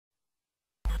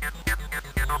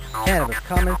Cannabis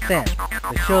Common Sense,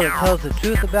 the show that tells the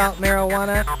truth about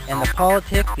marijuana and the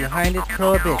politics behind its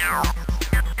prohibition.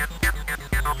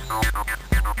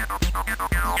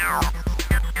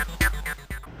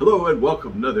 Hello and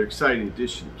welcome to another exciting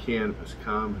edition of Cannabis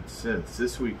Common Sense.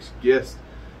 This week's guest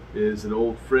is an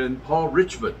old friend, Paul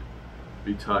Richmond. I'll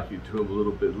be talking to him a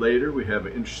little bit later. We have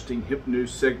an interesting hemp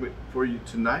news segment for you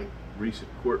tonight, recent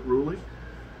court ruling.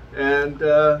 And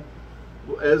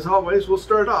as always, we'll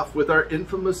start off with our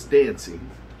infamous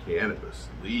dancing cannabis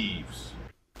leaves.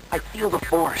 I feel the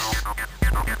force.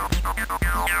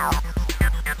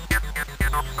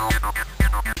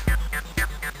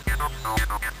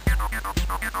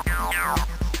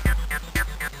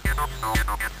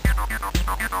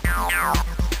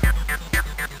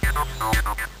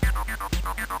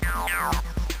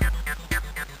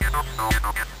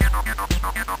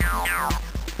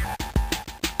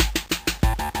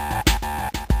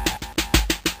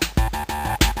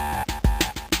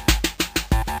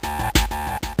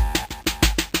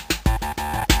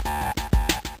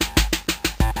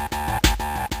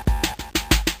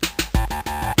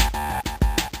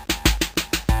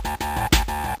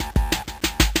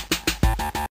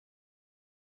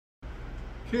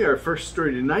 Okay, our first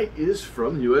story tonight is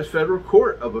from the U.S. Federal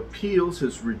Court of Appeals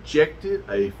has rejected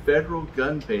a federal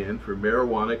gun ban for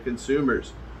marijuana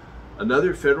consumers.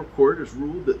 Another federal court has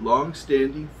ruled that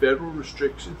long-standing federal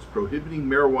restrictions prohibiting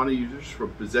marijuana users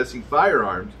from possessing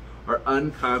firearms are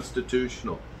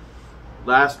unconstitutional.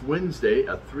 Last Wednesday,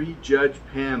 a three-judge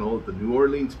panel of the New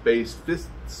Orleans-based Fifth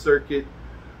Circuit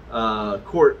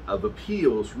Court of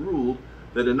Appeals ruled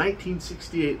that a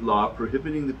 1968 law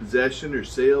prohibiting the possession or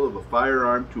sale of a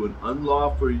firearm to an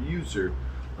unlawful user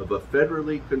of a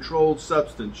federally controlled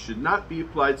substance should not be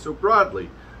applied so broadly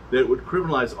that it would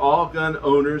criminalize all gun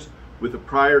owners with a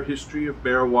prior history of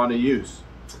marijuana use.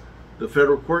 The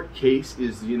federal court case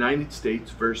is the United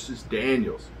States versus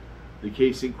Daniels. The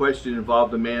case in question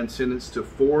involved a man sentenced to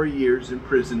 4 years in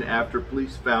prison after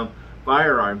police found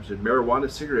firearms and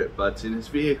marijuana cigarette butts in his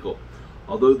vehicle.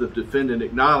 Although the defendant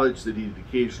acknowledged that he had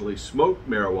occasionally smoked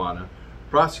marijuana,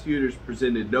 prosecutors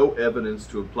presented no evidence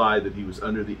to imply that he was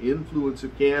under the influence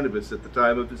of cannabis at the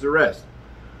time of his arrest.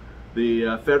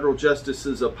 The federal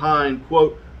justices opined,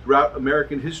 quote, "Throughout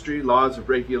American history, laws have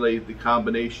regulated the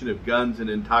combination of guns and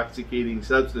intoxicating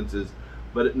substances,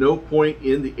 but at no point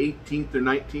in the 18th or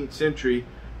 19th century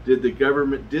did the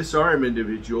government disarm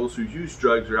individuals who used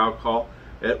drugs or alcohol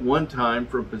at one time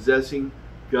from possessing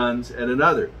guns at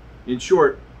another. In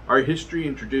short, our history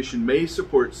and tradition may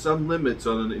support some limits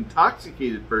on an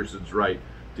intoxicated person's right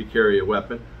to carry a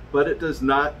weapon, but it does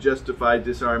not justify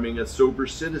disarming a sober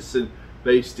citizen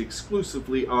based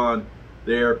exclusively on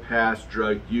their past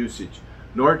drug usage.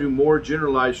 Nor do more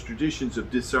generalized traditions of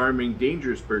disarming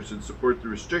dangerous persons support the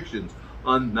restrictions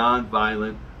on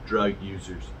nonviolent drug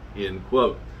users," end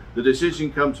quote. The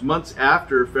decision comes months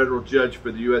after a federal judge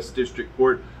for the U.S. District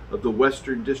Court of the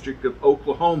Western District of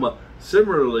Oklahoma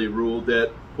similarly ruled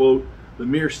that, quote, "the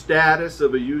mere status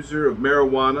of a user of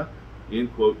marijuana,"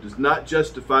 end quote, "does not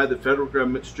justify the federal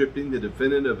government stripping the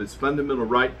defendant of his fundamental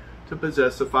right to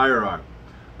possess a firearm."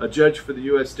 A judge for the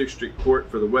U.S. District Court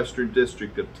for the Western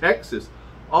District of Texas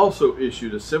also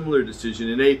issued a similar decision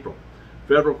in April.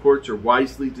 Federal courts are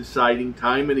wisely deciding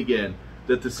time and again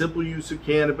that the simple use of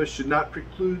cannabis should not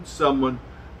preclude someone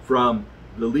from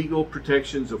the legal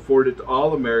protections afforded to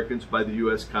all Americans by the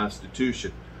U.S.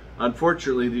 Constitution.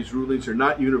 Unfortunately, these rulings are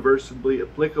not universally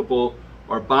applicable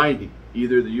or binding.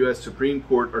 Either the U.S. Supreme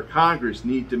Court or Congress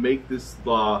need to make this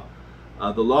law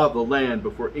the law of the land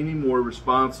before any more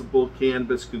responsible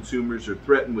cannabis consumers are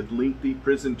threatened with lengthy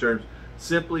prison terms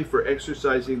simply for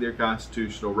exercising their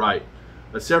constitutional right.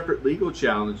 A separate legal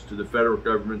challenge to the federal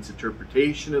government's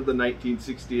interpretation of the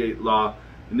 1968 law,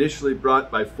 initially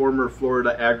brought by former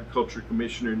Florida Agriculture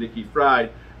Commissioner Nikki Fried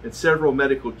and several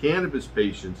medical cannabis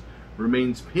patients,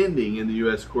 remains pending in the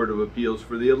U.S. Court of Appeals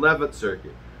for the 11th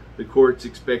Circuit. The court's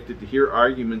expected to hear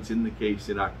arguments in the case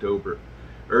in October.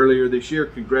 Earlier this year,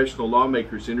 congressional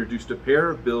lawmakers introduced a pair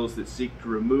of bills that seek to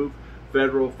remove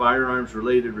federal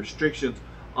firearms-related restrictions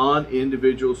on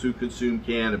individuals who consume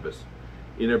cannabis.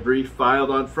 In a brief filed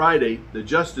on Friday, the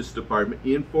Justice Department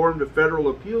informed a federal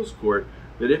appeals court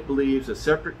that it believes a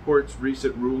separate court's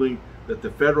recent ruling that the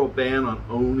federal ban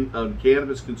on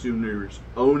cannabis consumers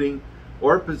owning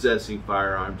or possessing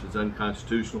firearms is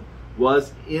unconstitutional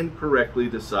was incorrectly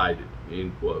decided,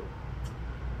 end quote.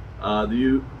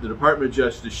 The Department of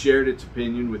Justice shared its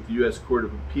opinion with the U.S. Court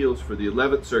of Appeals for the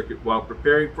 11th Circuit while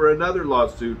preparing for another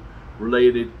lawsuit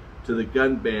related to the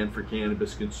gun ban for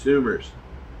cannabis consumers.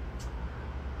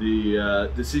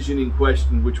 The decision in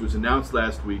question, which was announced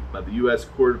last week by the U.S.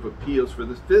 Court of Appeals for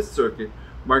the Fifth Circuit,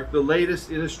 marked the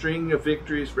latest in a string of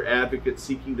victories for advocates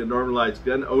seeking to normalize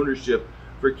gun ownership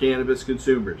for cannabis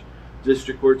consumers.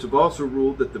 District courts have also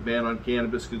ruled that the ban on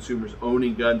cannabis consumers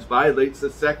owning guns violates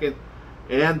the Second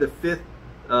Amendment,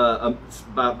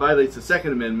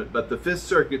 but the Fifth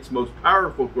Circuit's most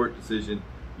powerful court decision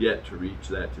yet to reach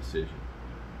that decision.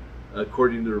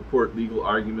 According to the report, legal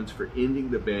arguments for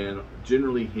ending the ban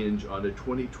generally hinge on a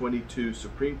 2022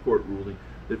 Supreme Court ruling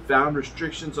that found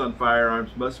restrictions on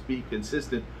firearms must be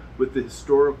consistent with the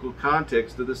historical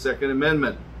context of the Second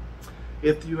Amendment.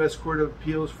 If the U.S. Court of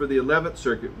Appeals for the 11th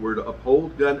Circuit were to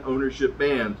uphold gun ownership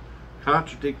bans,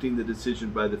 contradicting the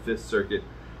decision by the Fifth Circuit,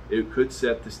 it could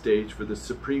set the stage for the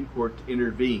Supreme Court to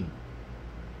intervene.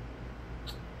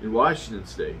 In Washington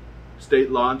State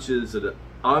launches an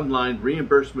online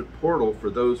reimbursement portal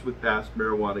for those with past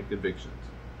marijuana convictions.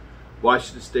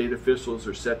 Washington State officials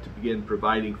are set to begin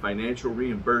providing financial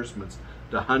reimbursements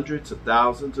to hundreds of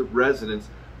thousands of residents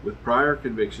with prior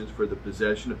convictions for the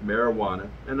possession of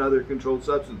marijuana and other controlled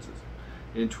substances.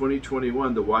 In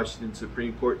 2021, the Washington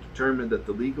Supreme Court determined that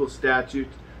the legal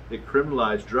statutes that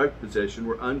criminalized drug possession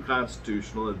were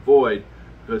unconstitutional and void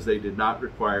because they did not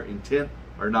require intent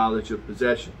or knowledge of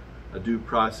possession, a due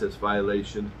process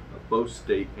violation of both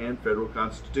state and federal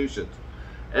constitutions.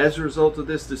 As a result of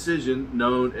this decision,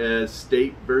 known as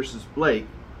State versus Blake,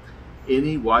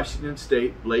 any Washington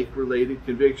State Blake-related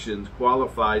convictions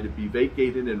qualify to be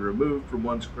vacated and removed from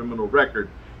one's criminal record,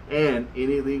 and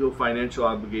any legal financial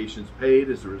obligations paid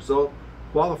as a result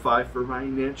qualify for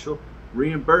financial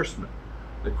reimbursement.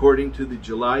 According to the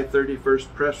July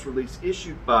 31st press release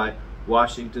issued by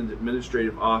Washington's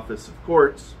Administrative Office of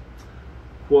Courts,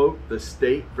 quote, the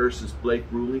State versus Blake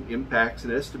ruling impacts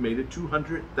an estimated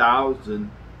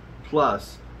 200,000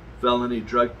 plus felony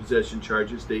drug possession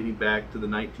charges dating back to the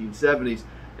 1970s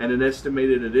and an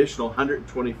estimated additional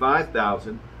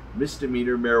 125,000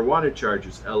 misdemeanor marijuana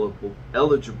charges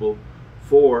eligible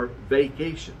for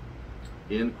vacation,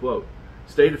 end quote.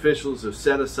 State officials have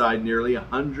set aside nearly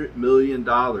 $100 million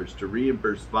to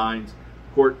reimburse fines,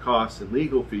 court costs, and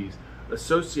legal fees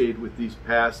associated with these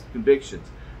past convictions,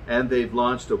 and they've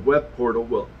launched a web portal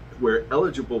where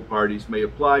eligible parties may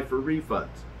apply for refunds.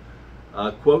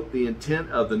 Quote, the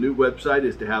intent of the new website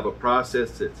is to have a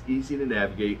process that's easy to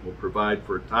navigate and will provide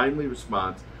for a timely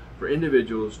response for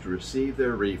individuals to receive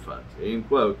their refunds, end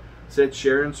quote, said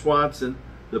Sharon Swanson,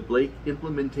 the Blake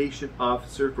Implementation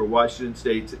Officer for Washington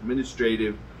State's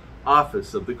Administrative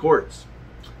Office of the Courts.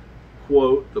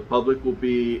 Quote, the public will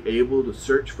be able to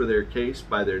search for their case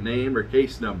by their name or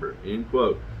case number, end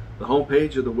quote. The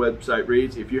homepage of the website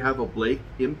reads, if you have a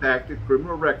Blake-impacted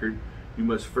criminal record, you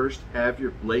must first have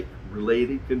your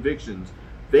Blake-related convictions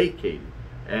vacated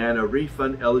and a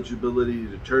refund eligibility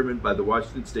determined by the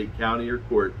Washington State County or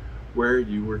Court where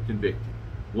you were convicted.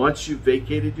 Once you've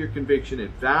vacated your conviction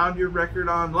and found your record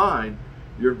online,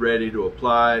 you're ready to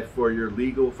apply for your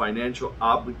legal financial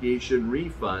obligation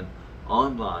refund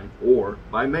online or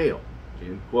by mail,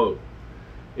 end quote.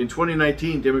 In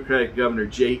 2019, Democratic Governor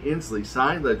Jay Inslee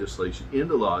signed legislation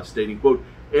into law stating, quote,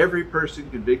 every person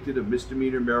convicted of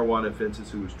misdemeanor marijuana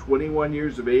offenses who is 21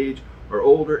 years of age or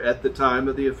older at the time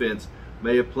of the offense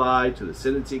may apply to the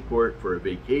sentencing court for a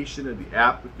vacation of the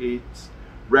applicant's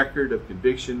record of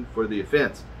conviction for the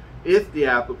offense. If the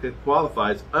applicant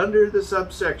qualifies under the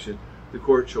subsection, the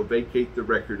court shall vacate the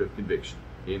record of conviction,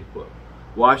 end quote.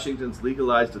 Washington's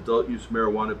legalized adult use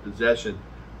marijuana possession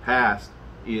passed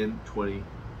in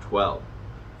 2012.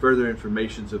 Further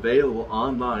information is available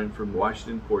online from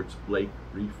Washington Court's Blake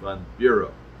Refund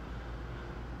Bureau.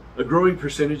 A growing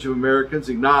percentage of Americans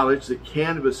acknowledge that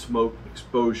cannabis smoke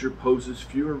exposure poses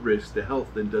fewer risks to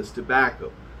health than does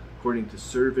tobacco, according to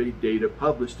survey data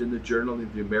published in the Journal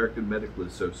of the American Medical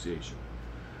Association.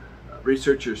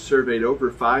 Researchers surveyed over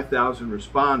 5,000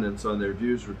 respondents on their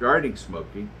views regarding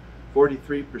smoking.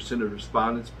 43% of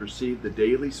respondents perceived the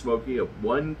daily smoking of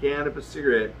one cannabis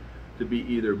cigarette to be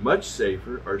either much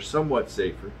safer or somewhat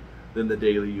safer than the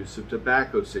daily use of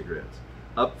tobacco cigarettes,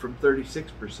 up from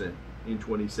 36% in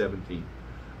 2017.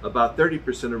 About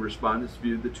 30% of respondents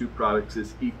viewed the two products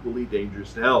as equally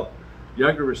dangerous to health.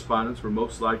 Younger respondents were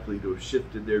most likely to have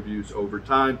shifted their views over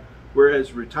time,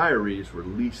 whereas retirees were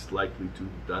least likely to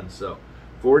have done so.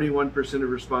 41% of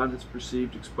respondents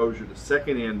perceived exposure to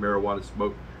secondhand marijuana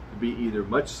smoke to be either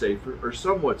much safer or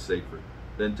somewhat safer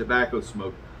than tobacco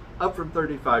smoke, up from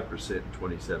 35% in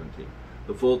 2017.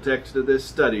 The full text of this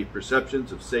study,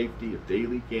 Perceptions of Safety of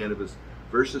Daily Cannabis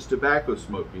versus Tobacco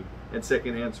Smoking and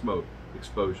Secondhand Smoke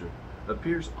Exposure,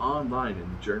 appears online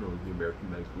in the Journal of the American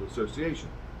Medical Association.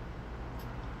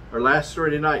 Our last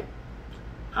story tonight,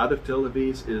 out of Tel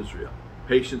Aviv, Israel.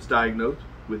 Patients diagnosed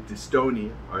with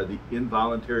dystonia, are the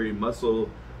involuntary muscle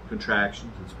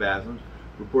contractions and spasms,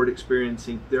 report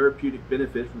experiencing therapeutic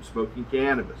benefit from smoking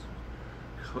cannabis,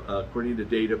 according to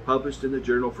data published in the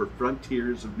Journal for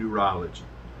Frontiers of Neurology.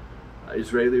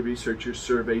 Israeli researchers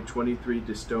surveyed 23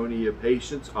 dystonia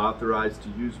patients authorized to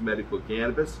use medical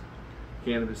cannabis.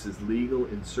 Cannabis is legal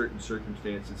in certain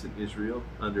circumstances in Israel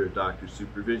under a doctor's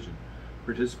supervision.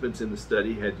 Participants in the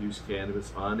study had used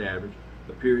cannabis on average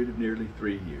a period of nearly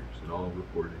 3 years, and all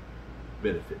reported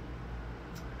benefit.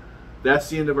 That's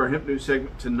the end of our Hemp News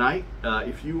segment tonight.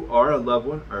 If you are a loved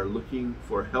one, are looking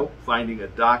for help finding a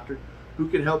doctor who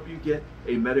can help you get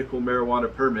a medical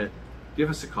marijuana permit,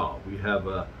 give us a call. We have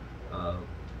a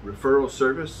referral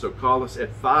service, so call us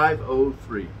at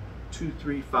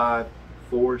 503-235-4606.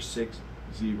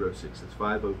 That's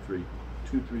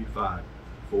 503-235-4606.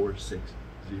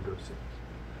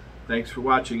 Thanks for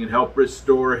watching and help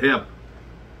restore hemp.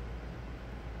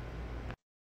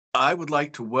 I would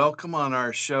like to welcome on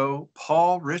our show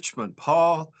Paul Richmond.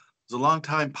 Paul is a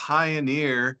longtime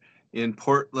pioneer in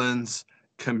Portland's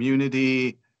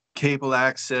community cable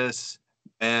access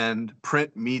and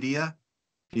print media.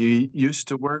 He used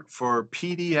to work for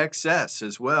PDXS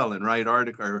as well and write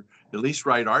articles, or at least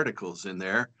write articles in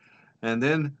there, and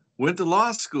then went to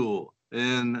law school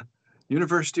in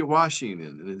University of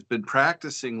Washington and has been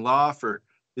practicing law for,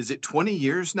 is it 20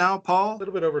 years now, Paul? A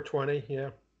little bit over 20,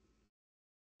 yeah.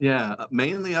 Yeah,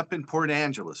 mainly up in Port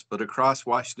Angeles, but across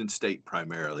Washington State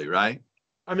primarily, right?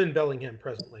 I'm in Bellingham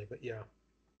presently, but yeah,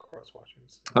 across Washington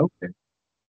State. Okay.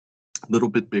 A little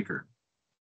bit bigger.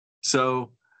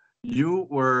 So you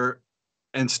were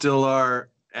and still are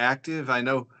active. I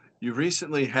know you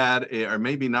recently had, or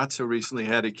maybe not so recently,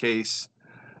 had a case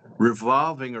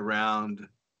revolving around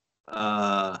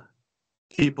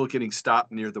people getting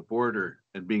stopped near the border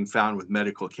and being found with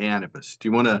medical cannabis. Do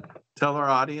you want to tell our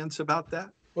audience about that?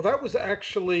 Well, that was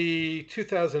actually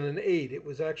 2008. It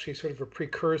was actually sort of a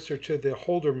precursor to the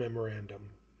Holder Memorandum.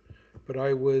 But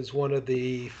I was one of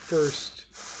the first,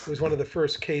 it was one of the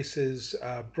first cases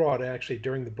brought actually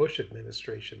during the Bush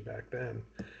administration back then.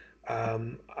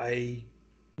 I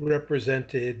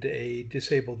represented a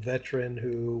disabled veteran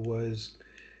who was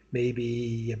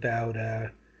maybe about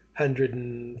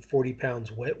 140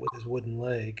 pounds wet with his wooden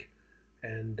leg,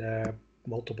 and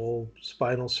multiple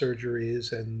spinal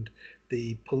surgeries, and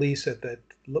the police at that,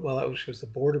 well, it was the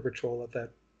Border Patrol at that,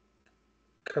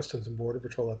 Customs and Border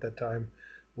Patrol at that time,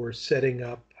 were setting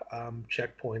up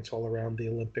checkpoints all around the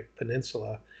Olympic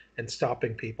Peninsula and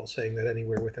stopping people, saying that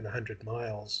anywhere within 100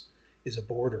 miles is a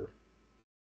border.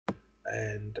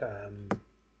 And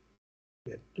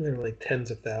like tens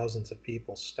of thousands of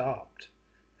people stopped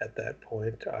at that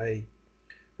point. I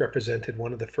represented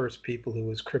one of the first people who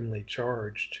was criminally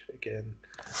charged. Again,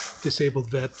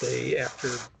 disabled vet. They, after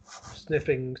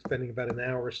spending about an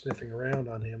hour sniffing around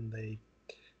on him, they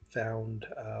found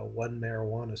one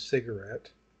marijuana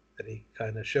cigarette that he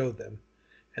kind of showed them,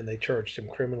 and they charged him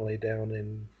criminally down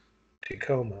in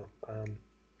Tacoma.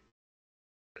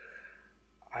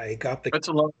 I got the. That's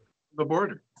along the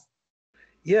border.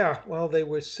 Yeah, well, they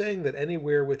were saying that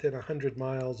anywhere within 100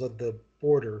 miles of the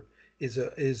border is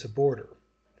a border.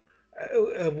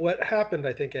 What happened,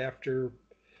 I think, after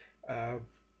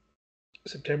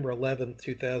September 11th,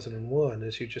 2001,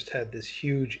 is you just had this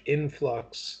huge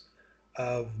influx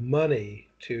of money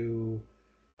to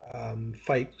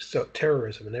fight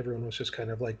terrorism, and everyone was just kind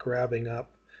of like grabbing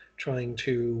up, trying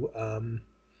to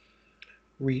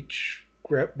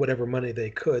grab whatever money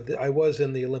they could. I was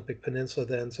in the Olympic Peninsula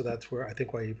then, so that's where I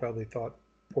think why you probably thought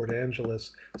Port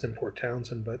Angeles is in Port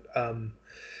Townsend, but oh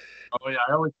yeah,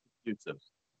 I always confuse those.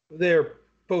 They're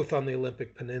both on the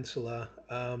Olympic Peninsula.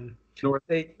 North of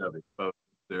it, both.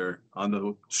 They're on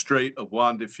the Strait of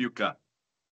Juan de Fuca.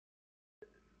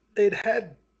 They'd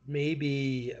had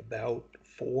maybe about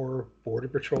 4 Border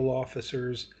Patrol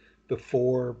officers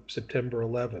before September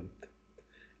 11th,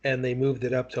 and they moved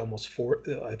it up to almost 4,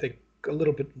 I think a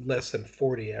little bit less than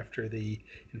 40 after the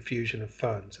infusion of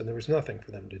funds, and there was nothing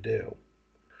for them to do.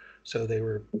 So they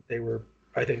were,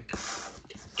 I think,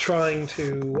 trying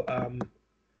to,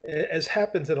 as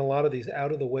happens in a lot of these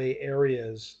out of the way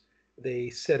areas, they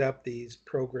set up these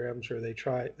programs, or they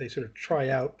sort of try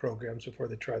out programs before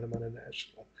they try them on a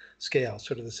national scale.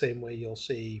 Sort of the same way you'll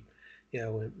see,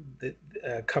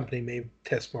 a company may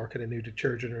test market a new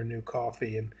detergent or a new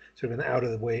coffee in sort of an out of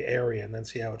the way area, and then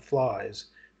see how it flies,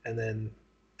 and then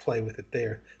play with it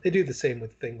there. They do the same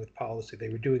thing with policy. They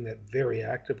were doing that very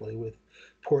actively with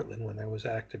Portland when I was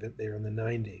active there in the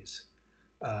 90s.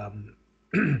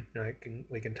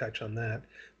 we can touch on that.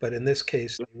 But in this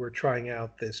case, they were trying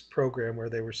out this program where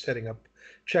they were setting up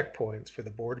checkpoints for the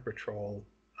Border Patrol,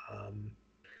 um,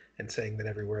 and saying that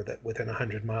everywhere that within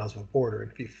 100 miles of a border.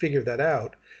 And if you figure that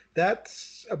out,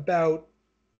 that's about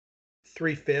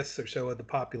 3/5 or so of the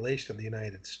population of the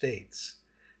United States.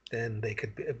 Then they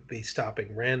could be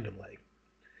stopping randomly.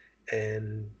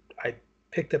 And I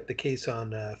picked up the case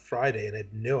on Friday and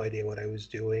had no idea what I was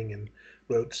doing, and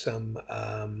wrote some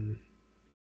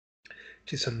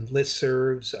to some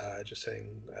listservs, just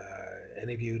saying,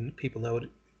 any of you people know what to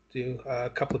do? A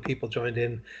couple of people joined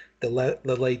in. The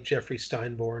late Jeffrey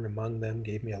Steinborn among them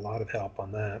gave me a lot of help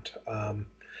on that.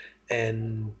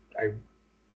 And I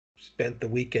spent the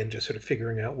weekend just sort of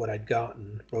figuring out what I'd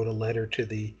gotten. Wrote a letter to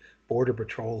the Border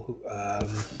Patrol,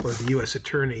 or the U.S.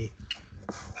 Attorney,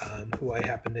 who I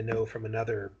happen to know from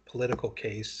another political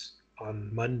case on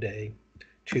Monday.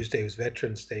 Tuesday was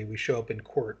Veterans Day. We show up in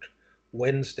court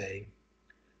Wednesday,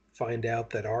 find out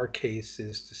that our case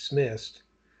is dismissed,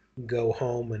 go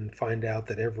home and find out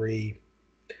that every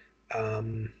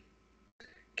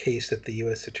case that the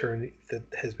U.S. Attorney that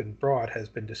has been brought has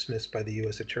been dismissed by the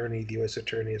U.S. Attorney. The U.S.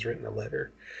 Attorney has written a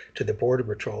letter to the Border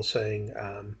Patrol saying,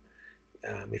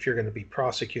 if you're going to be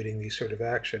prosecuting these sort of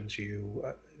actions,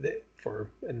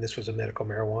 and this was a medical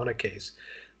marijuana case,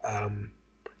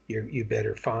 you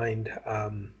better find,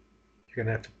 you're going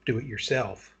to have to do it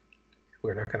yourself.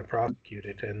 We're not going to prosecute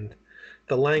it. And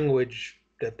the language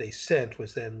that they sent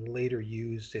was then later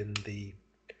used in the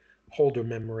Holder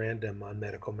Memorandum on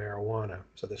medical marijuana.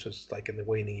 So this was like in the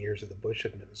waning years of the Bush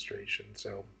administration.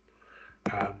 So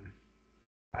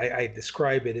I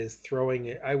describe it as throwing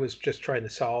it. I was just trying to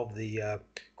solve the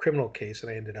criminal case,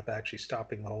 and I ended up actually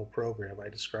stopping the whole program. I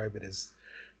describe it as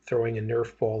throwing a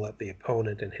Nerf ball at the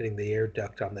opponent and hitting the air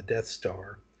duct on the Death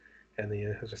Star. And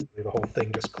the whole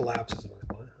thing just collapses. I'm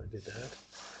like, what? I did that.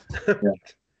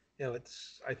 Yeah.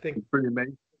 I think it's pretty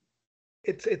amazing.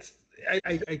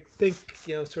 I think,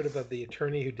 sort of the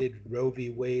attorney who did Roe v.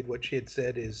 Wade, what she had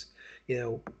said is,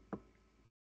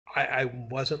 I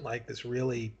wasn't like this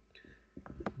really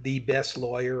the best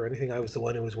lawyer or anything. I was the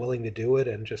one who was willing to do it,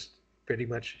 and just pretty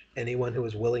much anyone who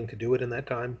was willing to do it in that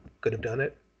time could have done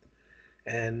it.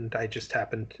 And I just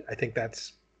happened, I think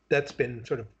that's been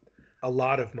sort of a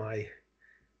lot of my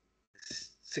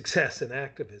success in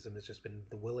activism, has just been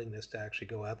the willingness to actually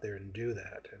go out there and do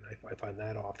that. And I find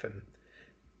that often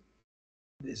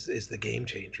is the game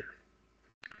changer.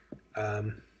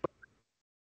 Yeah,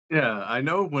 I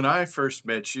know when I first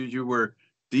met you, you were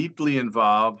deeply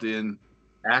involved in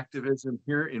activism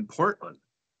here in Portland.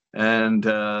 And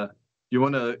you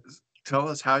want to tell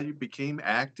us how you became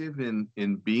active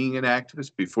in being an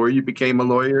activist before you became a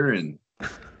lawyer? And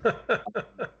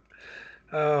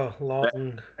oh,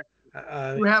 long.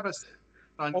 You have us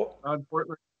on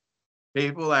Portland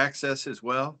cable access as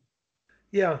well?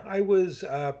 Yeah, I was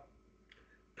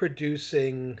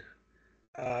producing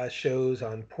shows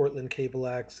on Portland Cable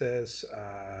Access.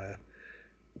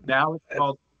 Now it's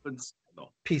called Open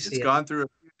Signal. PCM. It's gone through a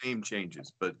few name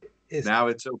changes, but now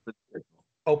it's Open Signal.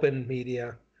 Open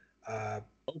Media.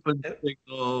 Open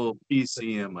Signal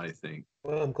PCM, I think.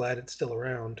 Well, I'm glad it's still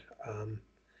around.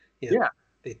 Yeah.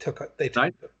 They took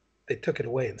it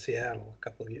away in Seattle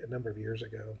a number of years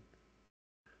ago.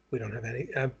 We don't have any.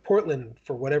 Portland,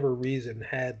 for whatever reason,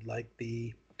 had like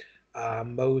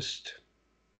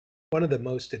one of the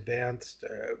most advanced,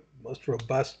 most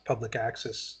robust public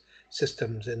access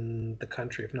systems in the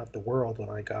country, if not the world, when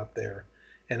I got there.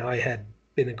 And I had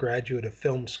been a graduate of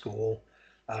film school,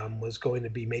 was going to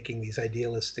be making these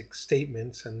idealistic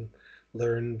statements, and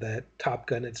learned that Top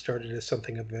Gun had started as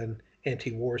something of an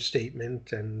anti-war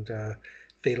statement, and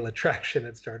Fatal Attraction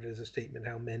had started as a statement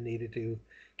how men needed to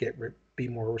be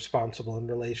more responsible in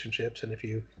relationships. And if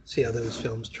you see how those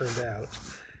films turned out,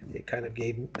 it kind of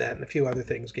gave that, and a few other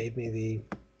things gave me the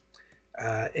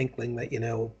inkling that,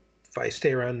 if I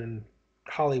stay around in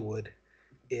Hollywood,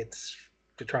 it's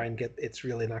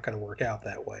really not going to work out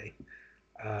that way.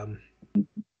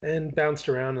 And bounced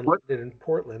around and lived in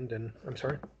Portland. And I'm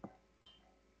sorry.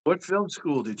 What film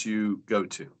school did you go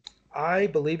to? I,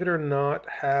 believe it or not,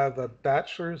 have a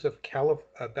bachelor's in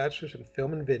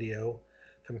film and video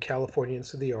from California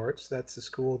Institute of the Arts. That's the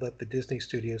school that the Disney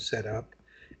Studios set up.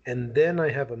 And then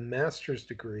I have a master's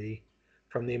degree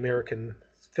from the American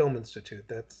Film Institute.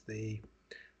 That's the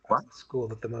school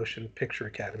that the Motion Picture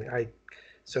Academy.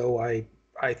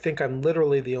 I think I'm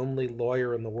literally the only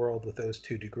lawyer in the world with those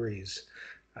two degrees,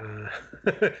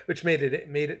 which made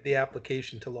it the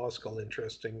application to law school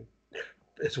interesting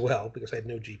as well, because I had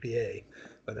no GPA,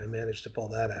 but I managed to pull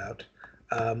that out.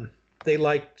 They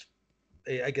liked,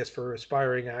 I guess, for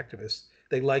aspiring activists,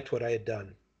 they liked what I had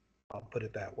done. I'll put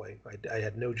it that way. I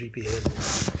had no GPA in what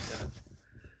I had done.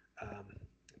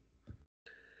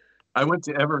 I went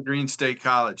to Evergreen State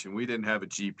College, and we didn't have a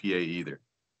GPA either.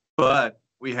 But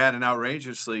we had an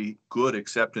outrageously good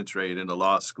acceptance rate in the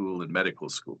law school and medical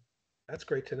school. That's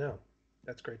great to know.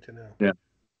 That's great to know. Yeah.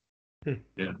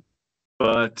 Yeah.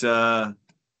 But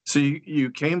so you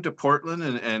came to Portland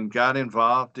and got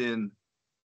involved in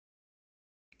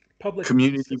Public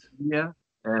community media,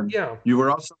 and yeah. you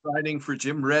were also writing for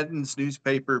Jim Redden's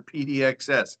newspaper,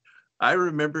 PDXS. I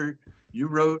remember you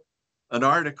wrote an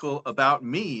article about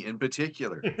me in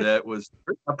particular that was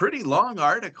a pretty long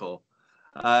article.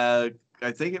 I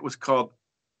think it was called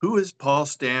 "Who is Paul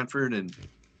Stanford and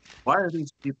Why Are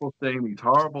These People Saying These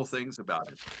Horrible Things About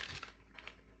Him?"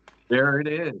 There it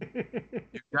is.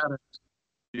 You've got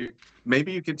to.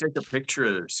 Maybe you can take a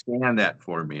picture or scan that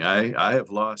for me. I have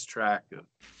lost track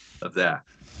of that.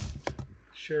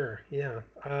 Sure. Yeah.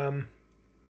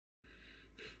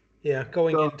 Yeah.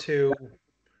 Going into,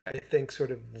 I think,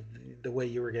 sort of the way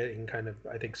you were getting kind of,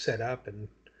 I think, set up and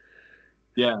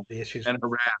the issues and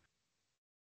harassed.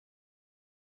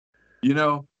 You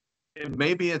know,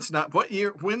 maybe it's not. What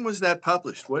year? When was that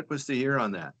published? What was the year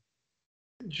on that?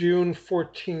 June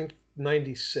 14th,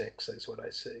 96 is what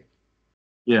I see.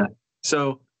 Yeah.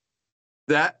 So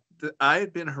I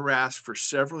had been harassed for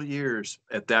several years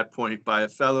at that point by a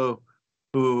fellow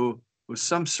who was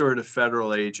some sort of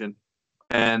federal agent.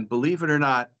 And believe it or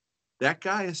not, that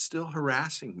guy is still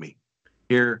harassing me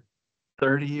here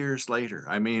 30 years later.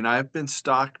 I mean, I've been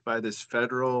stalked by this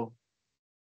federal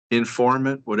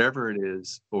informant, whatever it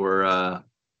is, for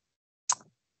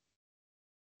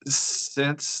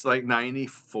since like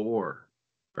 94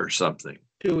 or something.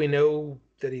 Do we know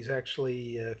that he's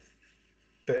actually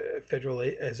federal?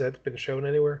 Has that been shown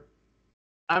anywhere?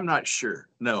 I'm not sure.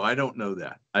 No, I don't know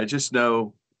that. I just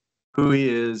know who he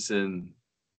is, and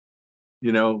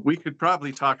we could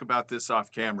probably talk about this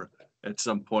off camera at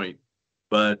some point.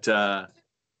 But yeah,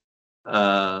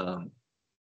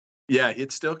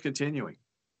 it's still continuing.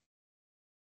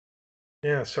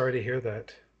 Yeah, sorry to hear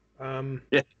that.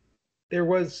 Yeah. There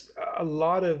was a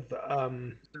lot of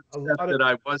that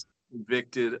I was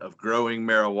convicted of growing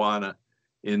marijuana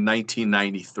in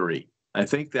 1993. I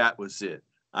think that was it.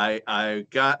 I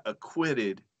got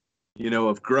acquitted,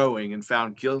 of growing and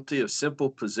found guilty of simple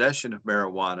possession of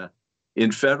marijuana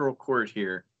in federal court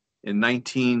here in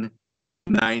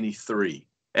 1993.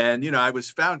 And, I was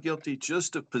found guilty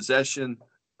just of possession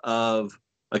of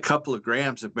a couple of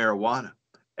grams of marijuana.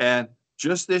 And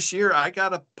just this year, I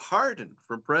got a pardon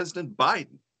from President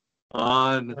Biden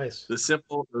on the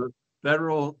simple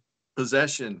federal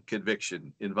possession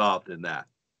conviction involved in that.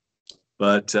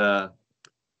 But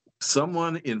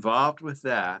someone involved with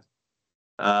that,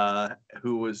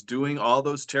 who was doing all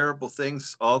those terrible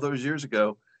things all those years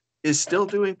ago, is still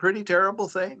doing pretty terrible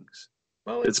things.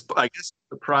 Well, it's I guess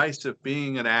the price of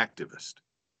being an activist,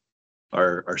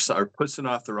 or pushing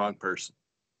off the wrong person.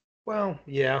 Well,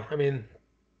 yeah, I mean,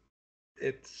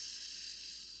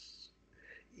 it's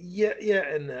yeah,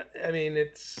 and I mean,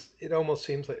 it almost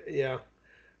seems like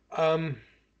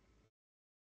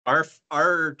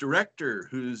Our director,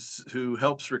 who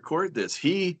helps record this,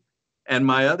 he and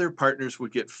my other partners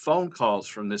would get phone calls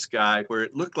from this guy where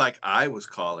it looked like I was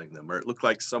calling them, or it looked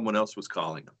like someone else was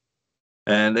calling them.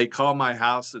 And they called my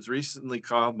house. Has recently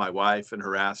called my wife and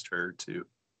harassed her too.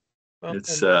 Well,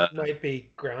 it might be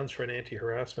grounds for an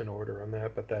anti-harassment order on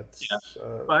that, but that's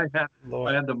I had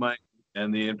the money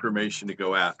and the information to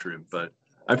go after him. But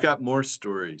I've got more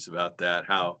stories about that.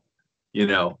 How,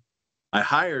 I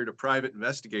hired a private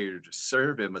investigator to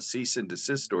serve him a cease and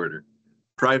desist order.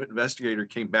 Private investigator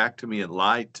came back to me and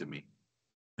lied to me.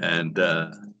 And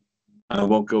I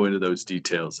won't go into those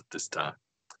details at this time.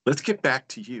 Let's get back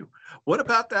to you. What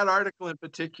about that article in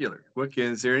particular?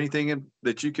 Is there anything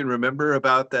that you can remember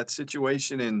about that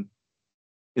situation in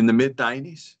the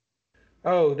mid-90s?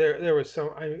 Oh, there was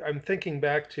some. I'm thinking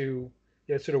back to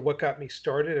sort of what got me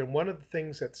started. And one of the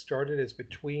things that started is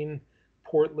between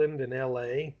Portland and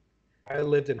LA. I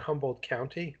lived in Humboldt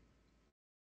County.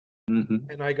 Mm-hmm.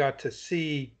 And I got to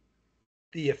see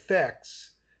the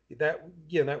effects. That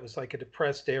was like a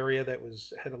depressed area that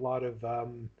had a lot of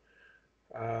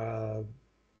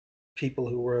people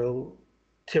who were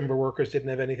timber workers, didn't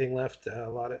have anything left. A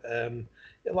lot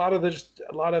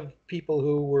of people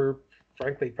who were,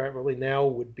 frankly, probably now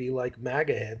would be like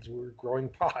MAGA heads, were growing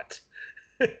pot,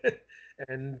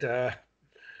 and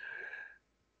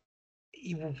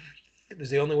it was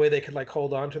the only way they could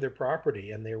hold on to their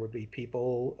property. And there would be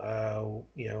people,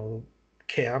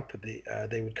 camp.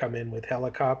 They would come in with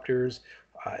helicopters,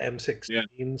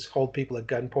 M16s, hold people at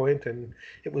gunpoint, and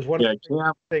it was one Yeah, of the things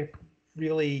I think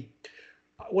really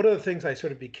one of the things I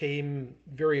sort of became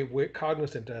very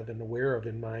cognizant of and aware of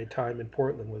in my time in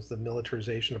Portland was the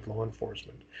militarization of law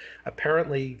enforcement.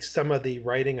 Apparently, some of the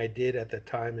writing I did at the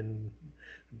time in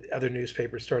other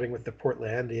newspapers, starting with the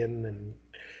Portlandian, and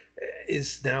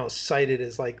is now cited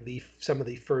as like some of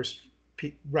the first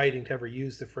writing to ever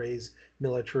use the phrase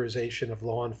militarization of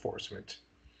law enforcement.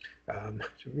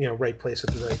 Right place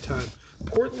at the right time.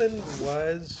 Portland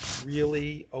was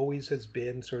really always has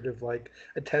been sort of like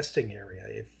a testing area.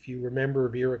 If you remember,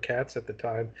 Vera Katz at the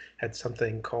time had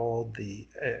something called the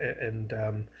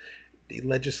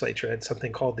legislature had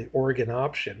something called the Oregon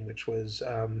Option, which was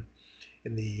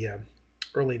in the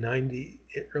early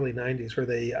 90s, where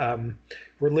they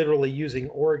were literally using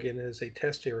Oregon as a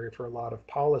test area for a lot of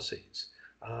policies.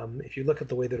 If you look at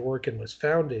the way that Oregon was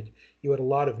founded, you had a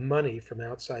lot of money from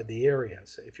outside the area.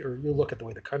 So if you look at the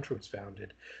way the country was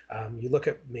founded, you look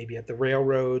at maybe at the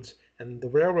railroads, and the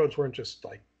railroads weren't just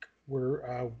the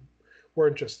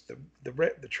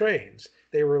trains.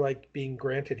 They were like being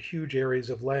granted huge areas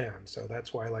of land. So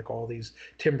that's why like all these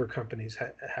timber companies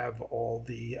have all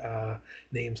the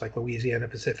names like Louisiana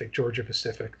Pacific, Georgia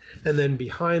Pacific, and then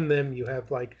behind them you have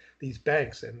like these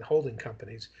banks and holding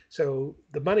companies. So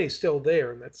the money is still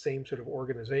there in that same sort of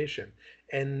organization,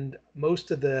 and most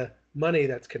of the money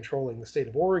that's controlling the state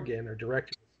of Oregon or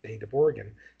directing the state of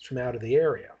Oregon is from out of the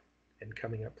area and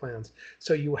coming up plans.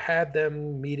 So you had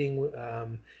them meeting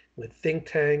with think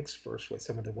tanks, first with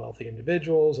some of the wealthy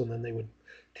individuals, and then they would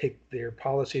take their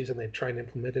policies and they'd try and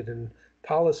implement it in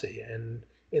policy. And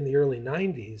in the early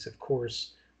 90s, of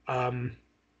course,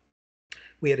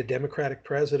 we had a Democratic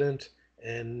president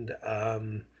and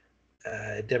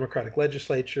a Democratic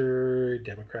legislature,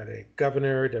 Democratic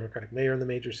governor, Democratic mayor in the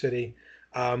major city.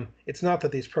 It's not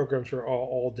that these programs were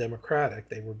all Democratic.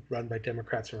 They were run by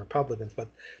Democrats and Republicans, but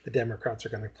the Democrats are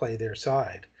going to play their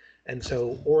side. And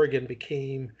so Oregon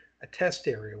became a test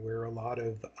area where a lot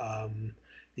of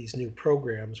these new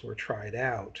programs were tried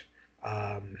out.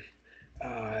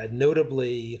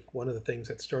 Notably, one of the things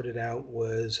that started out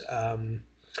was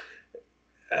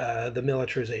the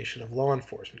militarization of law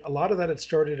enforcement. A lot of that had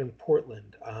started in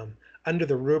Portland under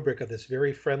the rubric of this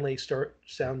very friendly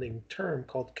sounding term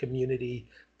called community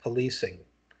policing.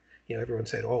 Everyone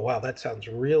said, "Oh, wow, that sounds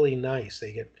really nice."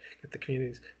 They get the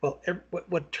communities. Well,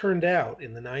 what turned out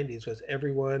in the 90s was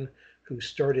everyone who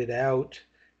started out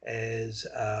as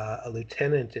a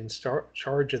lieutenant in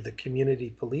charge of the community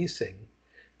policing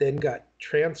then got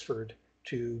transferred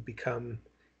to become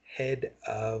head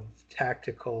of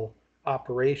tactical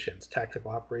operations.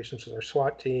 Tactical operations was our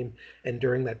SWAT team, and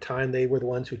during that time, they were the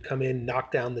ones who'd come in,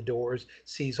 knock down the doors,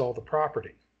 seize all the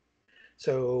property.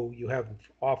 So you have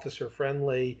officer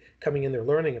friendly coming in there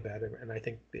learning about it. And I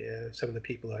think some of the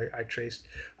people I traced,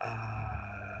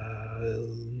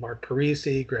 Mark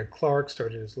Parisi, Greg Clark,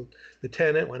 started as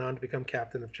lieutenant, went on to become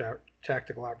captain of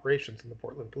tactical operations in the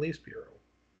Portland Police Bureau.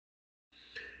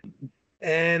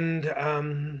 And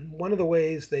one of the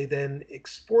ways they then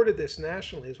exported this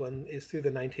nationally is through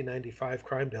the 1995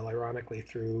 crime bill, ironically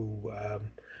through,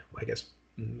 I guess,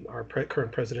 our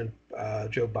current president,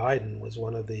 Joe Biden, was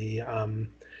one of the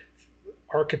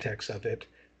architects of it.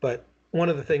 But one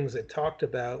of the things it talked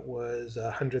about was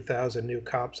 100,000 new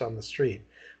cops on the street.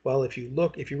 Well, if you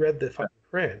read the fine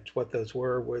print, what those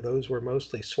were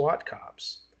mostly SWAT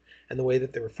cops. And the way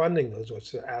that they were funding those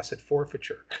was asset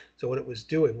forfeiture. So what it was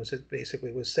doing was it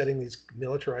basically was setting these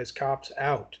militarized cops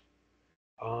out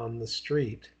on the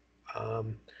street.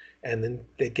 And then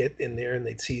they'd get in there and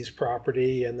they'd seize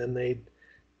property, and then they'd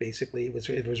basically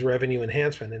it was revenue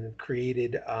enhancement, and it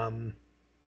created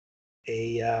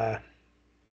a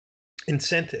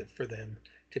incentive for them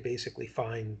to basically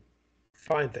find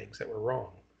things that were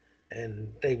wrong.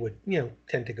 And they would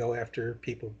tend to go after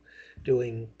people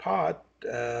doing pot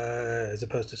as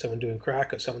opposed to someone doing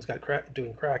crack. If someone's got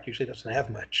doing crack, usually doesn't have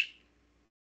much.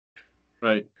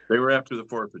 Right. They were after the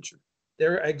forfeiture.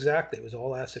 Exactly. It was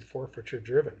all asset forfeiture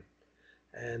driven.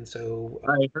 And so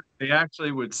I heard they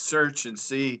actually would search and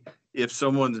see if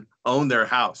someone owned their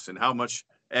house and how much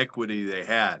equity they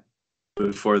had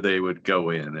before they would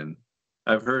go in. And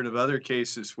I've heard of other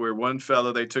cases where one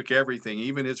fellow, they took everything,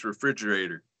 even his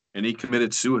refrigerator, and he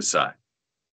committed suicide.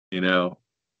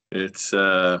 It's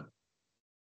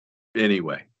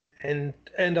anyway. And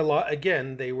a lot,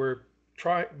 again, they were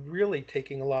really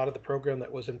taking a lot of the program that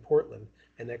was in Portland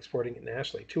and exporting it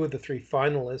nationally. Two of the three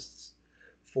finalists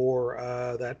for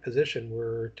that position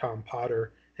were Tom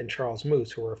Potter and Charles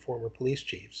Moose, who were former police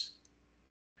chiefs.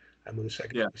 Moose,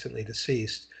 recently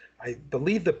deceased. I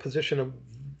believe the position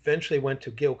eventually went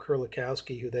to Gil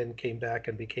Kurlikowski, who then came back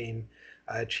and became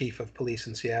chief of police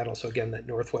in Seattle. So again, that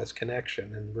Northwest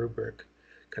connection and rubric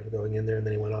kind of going in there, and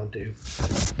then he went on to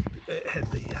head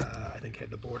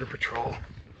the Border Patrol.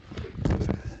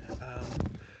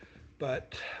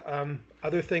 But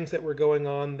other things that were going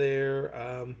on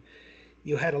there,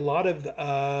 you had a lot of,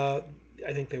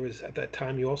 I think there was at that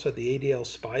time, you also had the ADL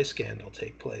spy scandal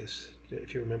take place,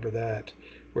 if you remember that,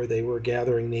 where they were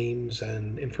gathering names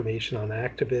and information on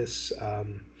activists.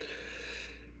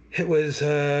 It was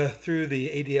through the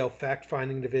ADL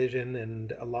fact-finding division,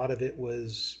 and a lot of it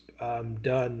was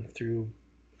done through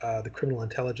the criminal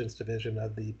intelligence division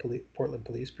of the Portland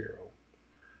Police Bureau.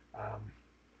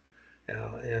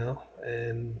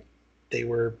 And they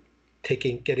were I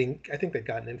think they'd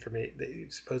gotten information. They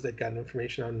suppose they'd gotten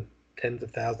information on tens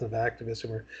of thousands of activists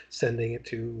and were sending it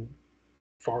to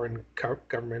foreign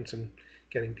governments and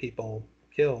getting people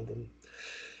killed.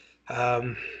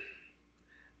 And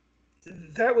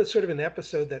that was sort of an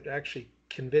episode that actually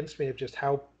convinced me of just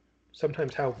how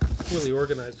poorly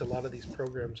organized a lot of these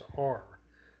programs are.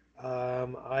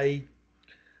 I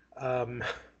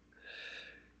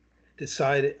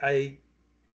decided I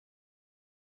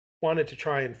wanted to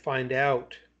try and find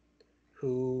out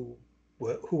who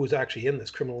was actually in this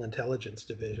criminal intelligence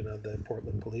division of the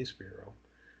Portland Police Bureau.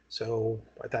 So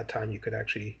at that time, you could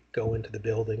actually go into the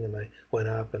building, and I went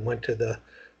up and went to the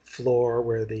floor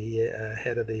where the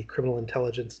head of the criminal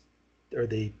intelligence, or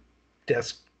the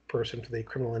desk person for the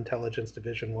criminal intelligence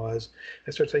division was.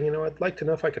 I started saying, I'd like to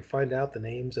know if I could find out the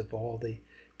names of all the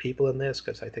people in this,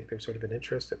 because I think there's sort of an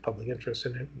interest, a public interest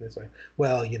in it. And it's like,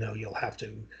 well, you'll have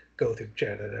to go through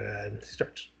and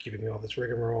start giving me all this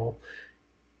rigmarole.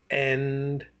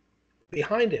 And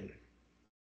behind him,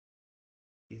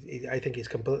 I think he's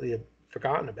completely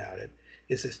forgotten about it,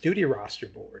 is this duty roster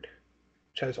board,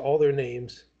 which has all their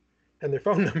names and their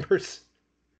phone numbers.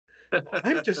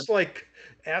 I'm just like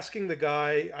asking the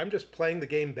guy, I'm just playing the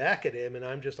game back at him, and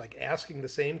I'm just like asking the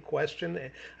same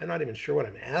question. I'm not even sure what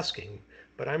I'm asking,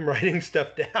 but I'm writing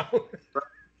stuff down.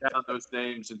 Down those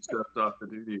names and stuff off the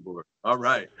duty board. All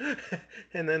right.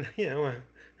 And then,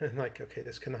 I'm like, okay,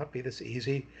 this cannot be this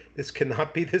easy. This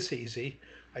cannot be this easy.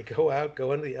 I go out,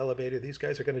 go into the elevator. These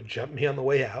guys are going to jump me on the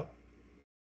way out.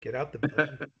 Get out the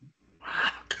building.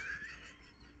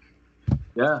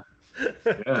 Yeah.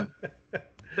 Yeah.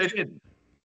 They didn't.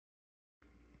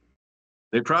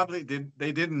 They probably did.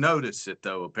 They didn't notice it,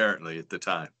 though, apparently, at the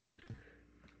time.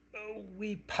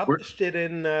 We published it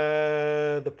in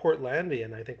the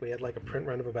Portlandian. I think we had like a print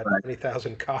run of about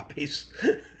 20,000 copies.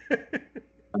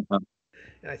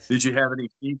 Did you have any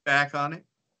feedback on it?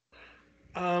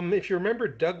 If you remember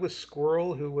Douglas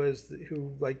Squirrel, who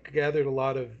gathered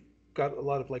got a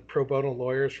lot of like pro bono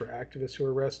lawyers for activists who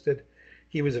were arrested,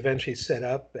 he was eventually set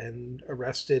up and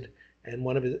arrested. And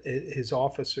one of his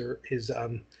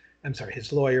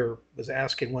lawyer was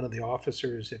asking one of the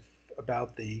officers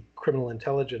about the criminal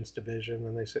intelligence division,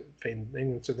 and they said,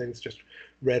 so they just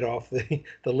read off the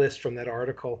list from that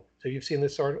article. So you've seen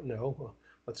this article? No. Well,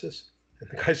 what's this? And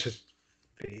the guy's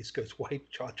face goes white,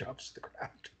 jaw drops to the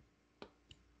ground.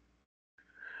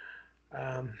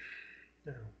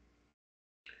 No.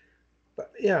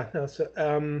 But yeah, no. So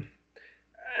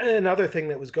another thing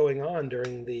that was going on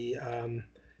during the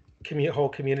whole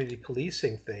community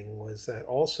policing thing was that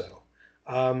also,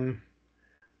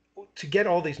 to get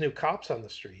all these new cops on the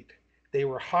street, they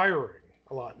were hiring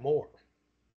a lot more.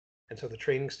 And so the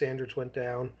training standards went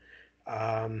down.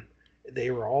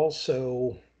 They were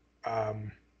also,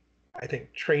 I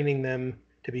think, training them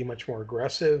to be much more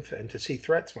aggressive and to see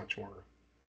threats much more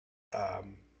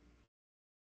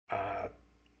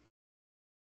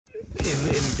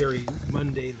in very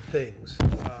mundane things.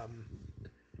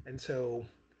 And so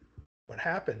what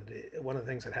happened, one of the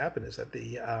things that happened is that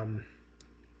the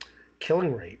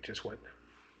killing rate just went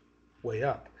way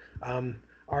up. I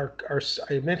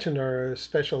mentioned our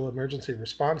special emergency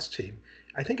response team.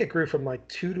 I think it grew from like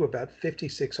 2 to about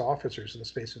 56 officers in the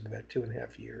space of about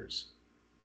 2.5 years.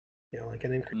 Like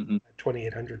an increase of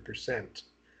 2,800%.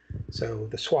 So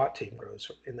the SWAT team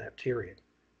grows in that period.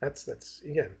 That's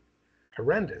again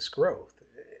horrendous growth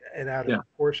and out of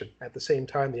proportion. At the same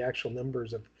time, the actual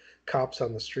numbers of cops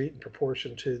on the street in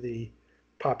proportion to the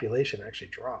population actually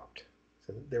dropped.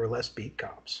 So there were less beat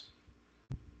cops.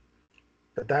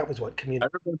 But that was what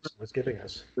community was giving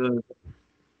us.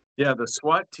 The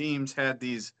SWAT teams had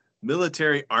these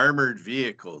military armored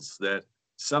vehicles that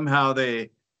somehow they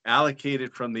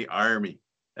allocated from the Army,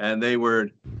 and they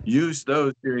would use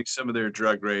those during some of their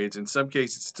drug raids, in some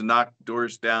cases to knock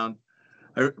doors down.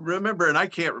 I remember, and I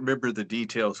can't remember the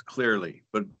details clearly,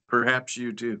 but perhaps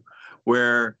you do.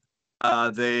 where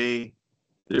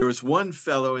there was one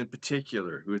fellow in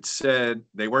particular who had said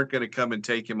they weren't going to come and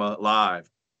take him alive,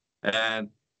 and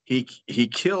he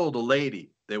killed a lady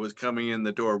that was coming in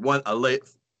the door,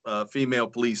 a female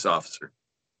police officer,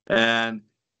 and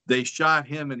they shot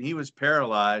him, and he was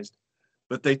paralyzed.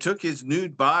 But they took his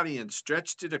nude body and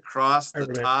stretched it across the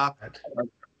top of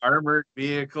an armored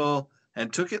vehicle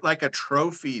and took it like a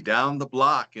trophy down the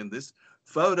block. And this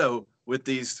photo with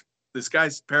this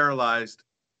guy's paralyzed,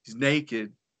 he's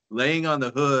naked, laying on the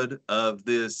hood of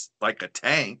this, like a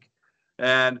tank.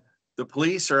 And the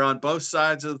police are on both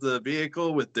sides of the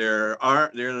vehicle with their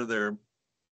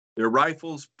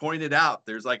rifles pointed out.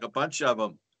 There's like a bunch of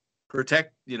them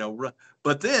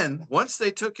but then once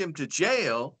they took him to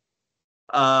jail,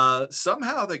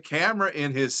 somehow the camera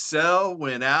in his cell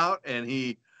went out, and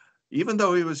even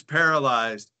though he was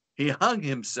paralyzed, he hung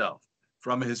himself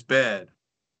from his bed.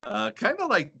 Kind of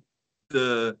like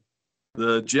the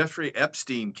Jeffrey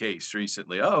Epstein case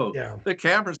recently. Oh, yeah. The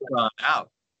camera's gone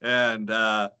out, and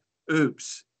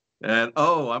oops. And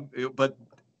but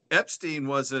Epstein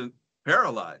wasn't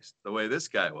paralyzed the way this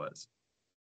guy was.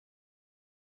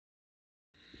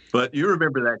 But you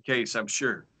remember that case, I'm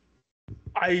sure.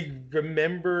 I do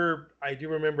remember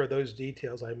those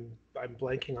details. I'm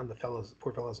blanking on the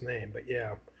poor fellow's name, but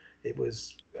yeah, it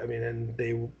was. I mean, and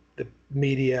the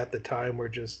media at the time were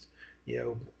just,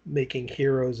 making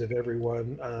heroes of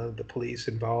everyone, the police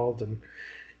involved, and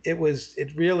it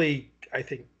really, I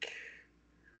think,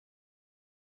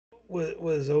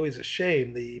 was always a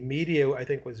shame. The media, I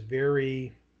think, was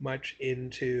very much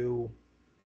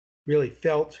really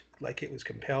felt like it was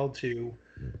compelled to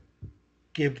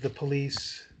give the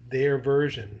police their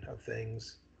version of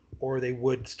things, or they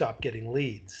would stop getting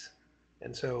leads.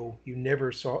 And so you never,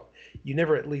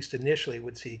 at least initially,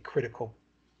 would see critical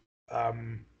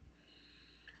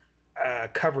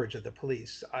coverage of the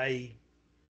police. I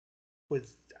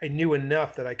knew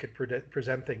enough that I could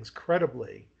present things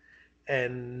credibly,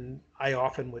 and I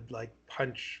often would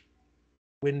punch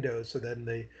windows, so then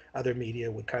the other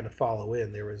media would kind of follow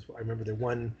in. I remember the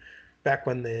one back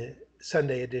when the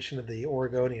Sunday edition of the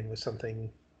Oregonian was something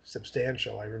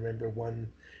substantial. I remember one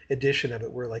edition of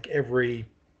it where every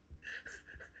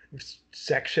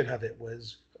section of it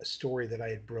was a story that I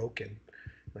had broken.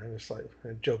 And I was I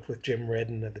joked with Jim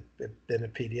Redden then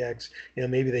at PDX,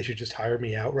 maybe they should just hire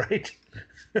me outright.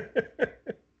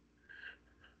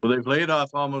 Well, they've laid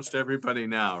off almost everybody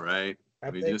now, right?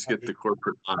 We just get the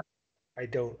corporate line. I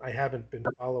haven't been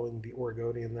following the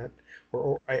Oregonian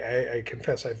I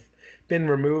confess I've been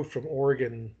removed from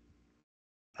Oregon.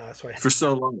 For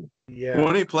so long. Yeah.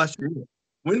 20 plus years.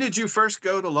 When did you first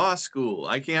go to law school?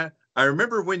 I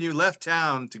remember when you left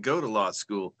town to go to law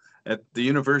school at the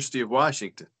University of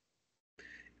Washington.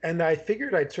 And I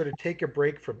figured I'd sort of take a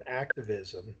break from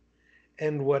activism.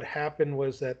 And what happened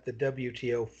was that the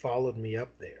WTO followed me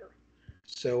up there.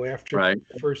 So after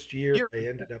the first year, I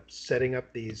ended up setting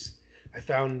up these. I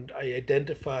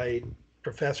identified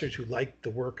professors who liked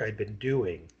the work I'd been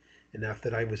doing enough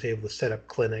that I was able to set up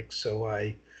clinics. So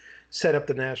I set up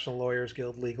the National Lawyers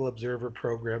Guild Legal Observer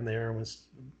program there, and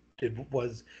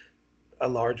was a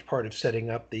large part of setting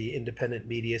up the Independent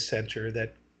Media Center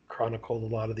that chronicled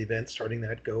a lot of the events, starting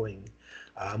that going.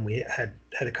 We had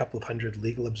a couple of hundred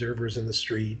legal observers in the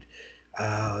street,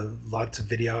 lots of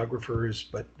videographers,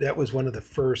 but that was one of the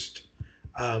first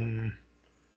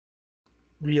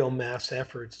real mass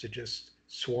efforts to just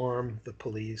swarm the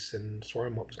police and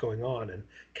swarm what was going on and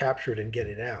capture it and get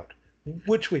it out,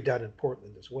 which we've done in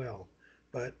Portland as well.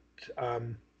 But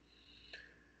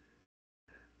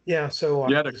yeah, so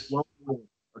you had a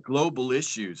global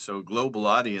issue, so global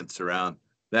audience around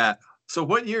that. So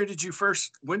when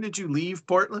did you leave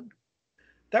Portland?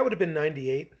 That would have been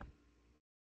 98.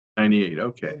 98,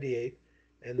 okay. 98,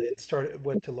 and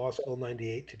went to law school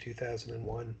 98 to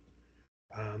 2001.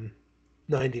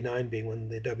 99 being when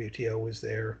the WTO was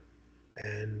there,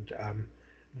 and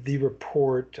the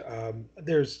report.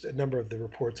 There's a number of the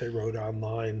reports I wrote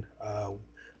online.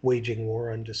 Waging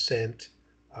War on Dissent,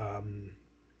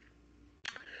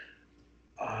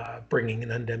 bringing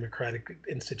an undemocratic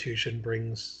institution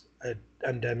brings an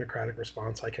undemocratic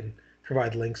response. I can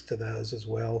provide links to those as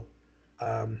well.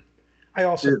 I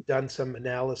also have done some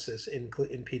analysis in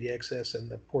PDXS and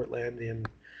the Portlandian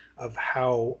of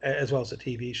how, as well as the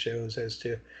TV shows, as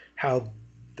to how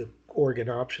the Oregon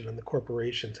option and the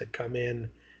corporations had come in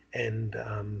and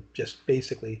just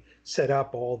basically set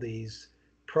up all these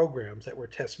programs that were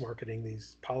test marketing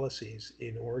these policies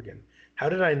in Oregon. How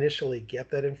did I initially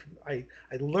get that information?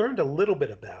 I learned a little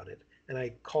bit about it, and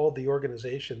I called the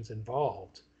organizations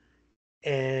involved.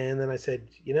 And then I said,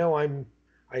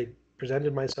 I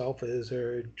presented myself as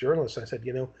a journalist. I said,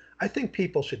 I think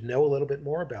people should know a little bit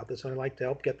more about this, and I'd like to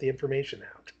help get the information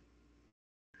out.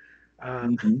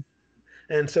 Mm-hmm.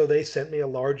 And so they sent me a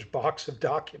large box of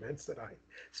documents that I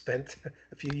spent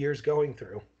a few years going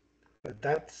through. But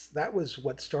that was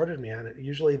what started me on it.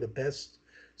 Usually the best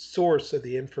source of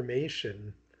the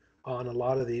information on a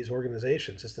lot of these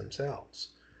organizations is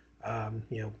themselves.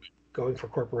 You know, going for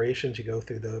corporations, you go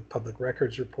through the public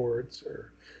records reports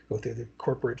or go through the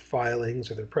corporate filings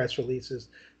or their press releases.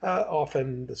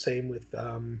 Often the same with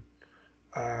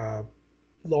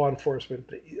law enforcement.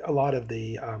 A lot of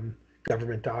the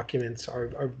government documents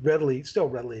are still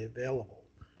readily available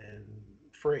and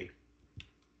free.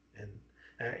 And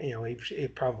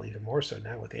it probably even more so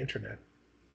now with the internet.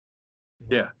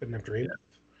 Yeah. Couldn't have dreamed.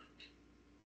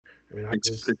 I mean,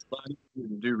 it's a lot easier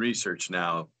to do research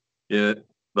now. Yeah,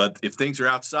 but if things are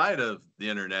outside of the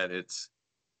internet, it's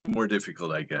more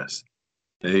difficult, I guess.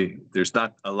 There's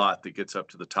not a lot that gets up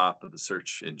to the top of the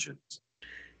search engines.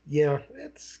 Yeah,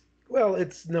 it's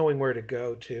knowing where to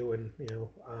go to, and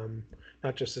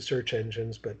not just the search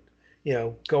engines, but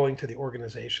going to the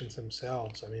organizations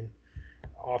themselves. I mean,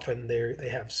 often they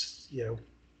have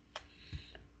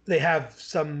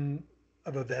some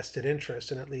of a vested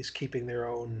interest in at least keeping their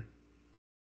own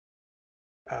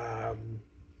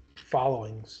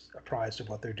followings apprised of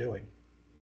what they're doing.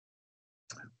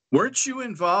 Weren't you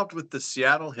involved with the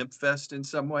Seattle Hemp Fest in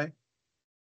some way?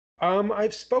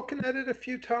 I've spoken at it a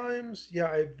few times. Yeah,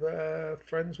 I've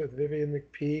friends with Vivian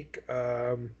McPeak.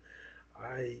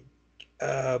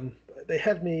 They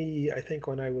had me, I think,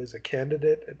 when I was a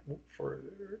candidate for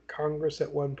Congress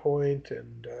at one point,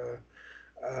 and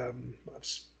I've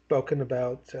spoken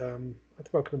about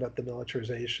the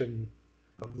militarization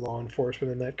of law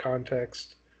enforcement in that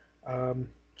context.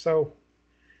 So,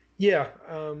 yeah,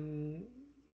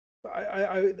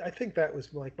 I think that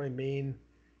was like my main,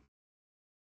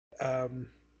 um,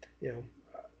 you know,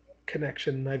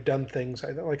 connection. I've done things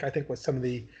I think with some of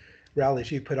the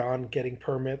rallies you put on, getting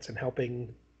permits and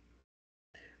helping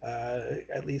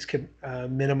at least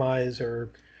minimize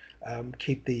or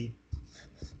keep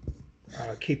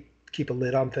keep a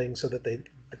lid on things so that the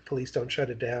police don't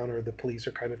shut it down or the police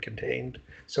are kind of contained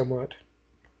somewhat.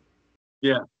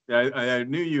 Yeah, I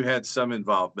knew you had some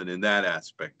involvement in that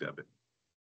aspect of it.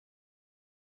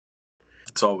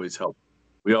 It's always helpful.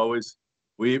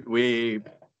 We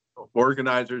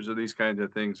organizers of these kinds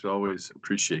of things always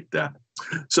appreciate that.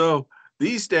 So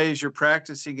these days you're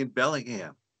practicing in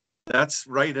Bellingham. That's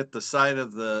right at the site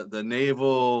of the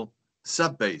naval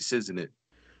sub base, isn't it?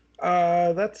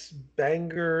 That's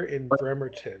Bangor in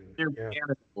Bremerton. Near Yeah. the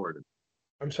Canada border.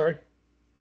 I'm sorry?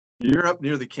 You're up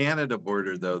near the Canada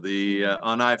border, though, the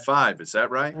on I-5. Is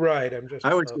that right? Right.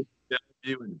 I always get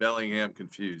Bellevue and Bellingham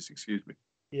confused. Excuse me.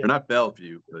 Yeah. Or not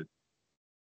Bellevue, but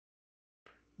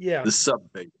yeah. the sub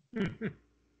base.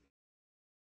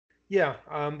 Yeah.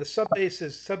 The sub base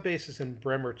is in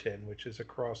Bremerton, which is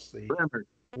across the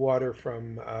water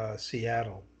from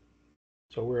Seattle.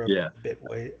 So we're a bit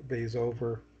ways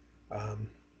over.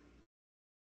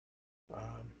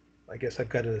 I guess I've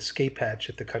got an escape hatch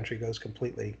if the country goes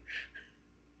completely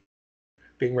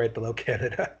being right below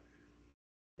Canada.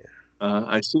 Yeah.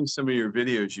 I see some of your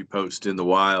videos you post in the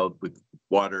wild with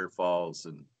waterfalls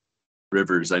and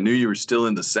rivers. I knew you were still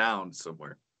in the Sound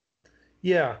somewhere.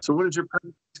 Yeah. So what does your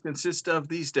practice consist of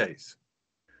these days?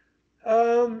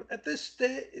 At this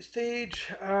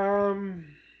stage,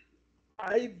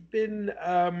 I've been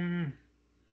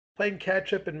playing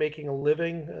catch up and making a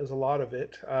living as a lot of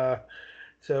it.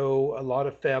 So a lot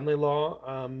of family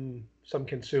law, some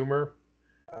consumer.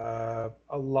 A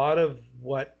lot of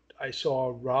what I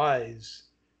saw rise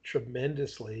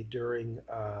tremendously during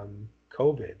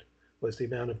COVID was the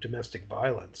amount of domestic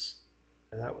violence,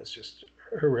 and that was just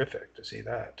horrific to see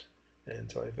that.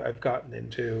 And so I've gotten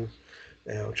into,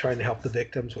 trying to help the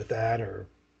victims with that, or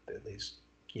at least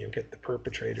get the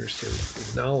perpetrators to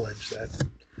acknowledge that,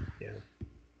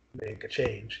 make a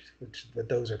change. But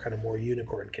those are kind of more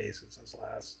unicorn cases, as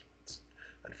last ones,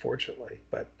 unfortunately.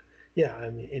 But yeah, I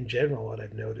mean, in general, what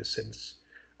I've noticed since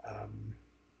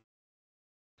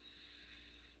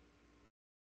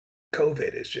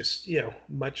COVID is just,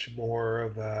 much more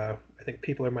of a, I think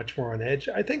people are much more on edge.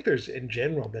 I think there's, in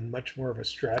general, been much more of a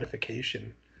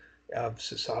stratification of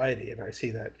society, and I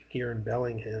see that here in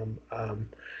Bellingham.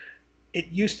 It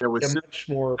used to be much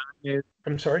more.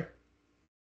 I'm sorry?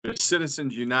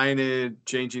 Citizens United,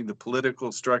 changing the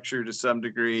political structure to some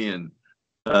degree, and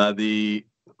the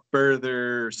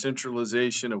further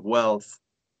centralization of wealth.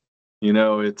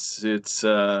 It's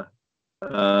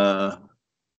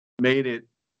made it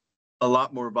a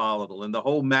lot more volatile, and the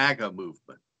whole MAGA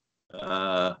movement.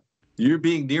 You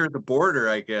being near the border,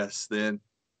 I guess, then,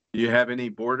 do you have any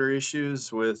border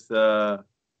issues with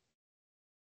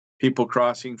people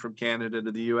crossing from Canada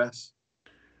to the U.S.?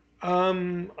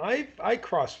 I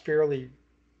cross fairly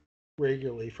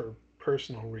regularly for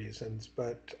personal reasons,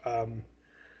 but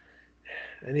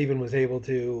and even was able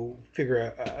to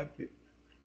figure out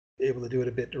able to do it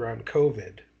a bit around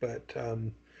COVID. But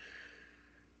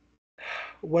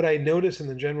what I notice in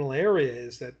the general area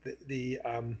is that the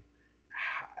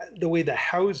way the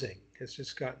housing has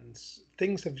just gotten,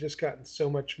 things have just gotten so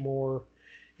much more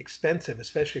expensive,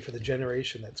 especially for the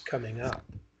generation that's coming up.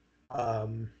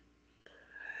 Um,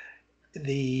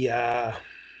 the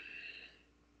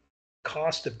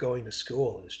cost of going to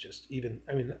school is just even,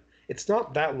 I mean, it's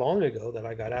not that long ago that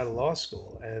I got out of law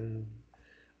school. And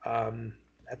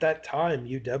at that time,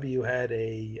 UW had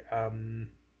a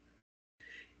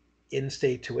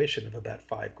in-state tuition of about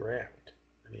 $5,000.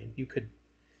 I mean, you could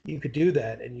do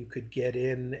that, and you could get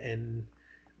in and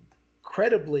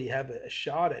credibly have a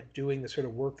shot at doing the sort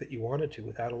of work that you wanted to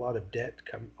without a lot of debt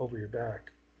come over your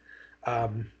back.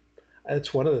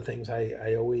 That's one of the things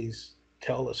I always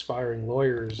tell aspiring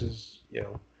lawyers is,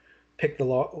 pick the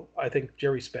law. I think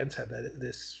Jerry Spence had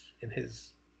this in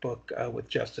his book with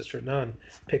Justice for None.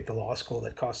 Pick the law school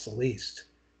that costs the least,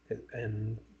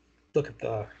 and look at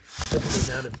the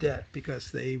amount of debt,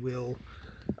 because they will.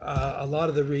 A lot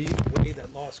of the way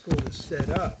that law school is set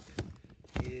up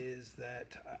is that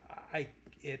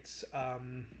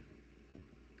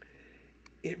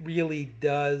it really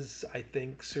does, I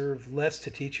think, serve less to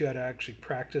teach you how to actually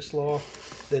practice law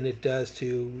than it does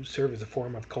to serve as a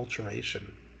form of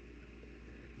culturation,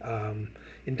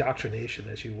 indoctrination,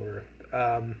 as you were.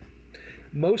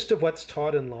 Most of what's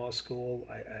taught in law school,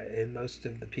 and most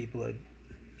of the people that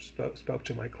spoke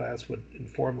to my class would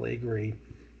informally agree,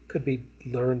 could be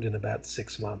learned in about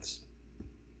 6 months,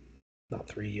 not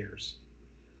 3 years.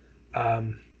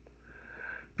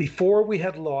 Before we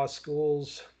had law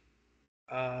schools,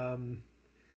 the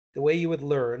way you would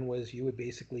learn was you would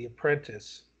basically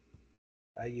apprentice.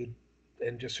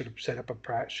 And just sort of set up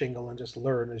a shingle and just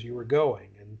learn as you were going.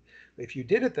 And if you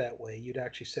did it that way, you'd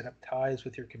actually set up ties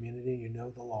with your community. You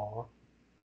know the law.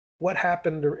 What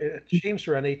happened? It changed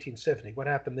around 1870. What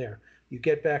happened there? You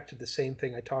get back to the same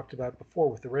thing I talked about before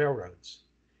with the railroads.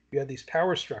 You had these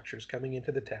power structures coming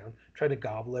into the town, trying to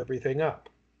gobble everything up.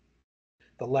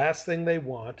 The last thing they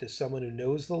want is someone who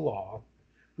knows the law,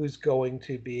 who's going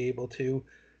to be able to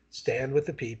stand with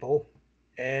the people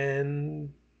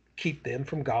and keep them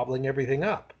from gobbling everything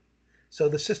up. So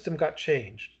the system got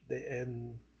changed,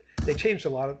 and they changed a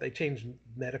lot. They changed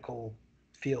medical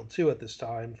field too at this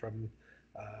time. From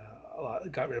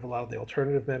got rid of a lot of the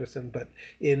alternative medicine, but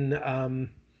in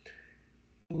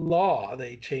law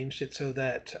they changed it so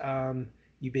that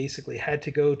you basically had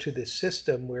to go to this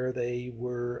system where they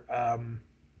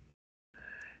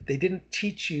didn't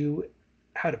teach you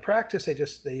how to practice. They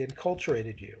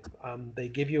enculturated you. They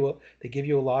give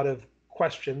you a lot of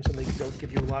questions, and they don't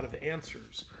give you a lot of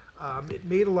answers. It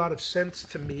made a lot of sense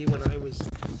to me when I was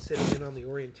sitting in on the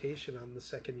orientation on the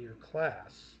second year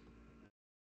class.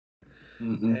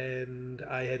 Mm-hmm. And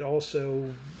I had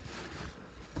also,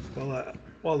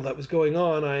 while that was going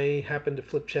on, I happened to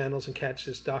flip channels and catch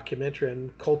this documentary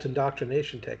on cult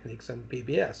indoctrination techniques on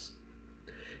PBS.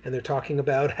 And they're talking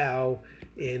about how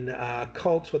in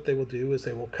cults, what they will do is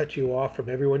they will cut you off from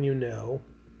everyone you know,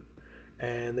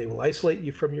 and they will isolate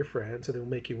you from your friends, and they will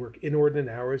make you work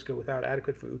inordinate hours, go without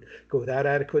adequate food, go without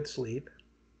adequate sleep.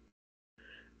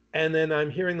 And then I'm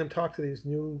hearing them talk to these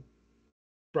new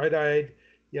bright-eyed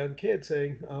young kids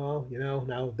saying, oh,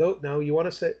 now you want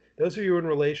to say, those of you in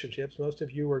relationships, most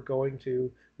of you are going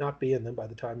to not be in them by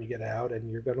the time you get out, and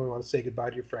you're going to want to say goodbye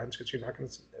to your friends because you're not going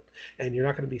to see them, and you're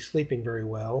not going to be sleeping very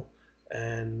well,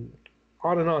 and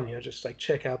on, just like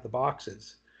check out the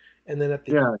boxes. And then at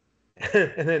the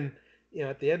and then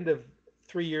at the end of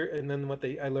 3 years, and then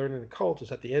I learned in a cult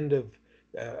is at the end of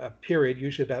a period,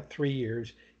 usually about 3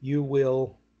 years, you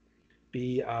will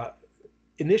be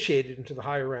initiated into the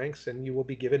higher ranks, and you will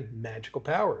be given magical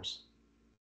powers.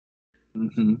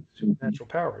 Mm-hmm. Supernatural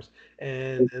powers.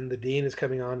 And the dean is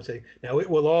coming on and saying, now it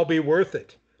will all be worth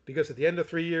it, because at the end of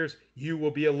 3 years, you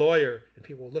will be a lawyer, and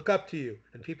people will look up to you,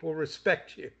 and people will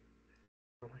respect you.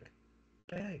 I'm like,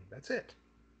 bang, that's it.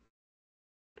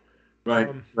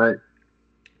 Right, right.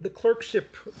 The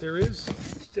clerkship, there is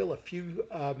still a few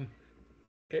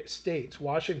states,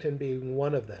 Washington being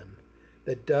one of them,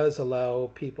 that does allow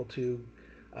people to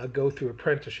go through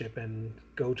apprenticeship and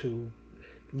go to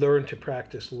learn to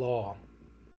practice law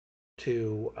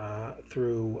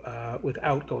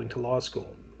without going to law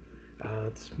school.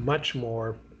 It's much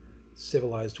more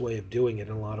civilized way of doing it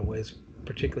in a lot of ways,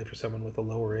 particularly for someone with a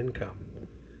lower income,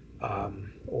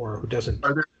 or who doesn't.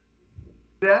 Are there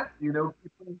that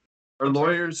people or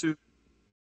lawyers who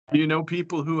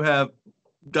people who have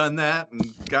done that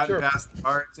and gotten Sure, past the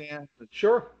bar exam?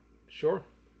 sure, sure.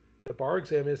 The bar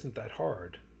exam isn't that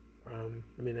hard.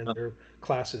 I mean, and there are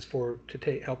classes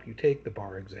help you take the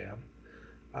bar exam.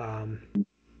 Um,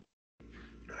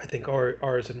 I think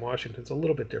ours in Washington's a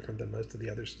little bit different than most of the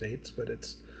other states, but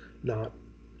it's not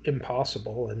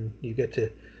impossible. And you get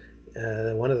to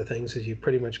one of the things is you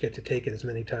pretty much get to take it as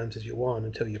many times as you want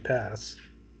until you pass.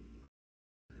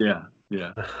 Yeah,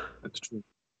 yeah, that's true.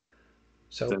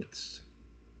 So That it's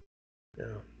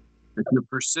yeah. if you're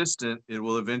persistent, it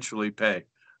will eventually pay.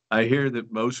 I hear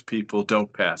that most people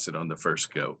don't pass it on the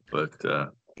first go, but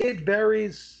It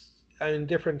varies. I mean,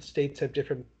 different states have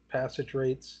different passage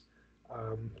rates,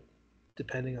 um,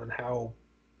 depending on how.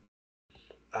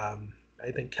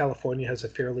 I think California has a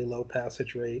fairly low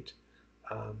passage rate.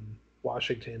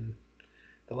 Washington,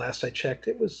 the last I checked,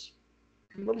 it was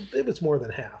more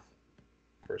than half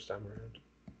first time around.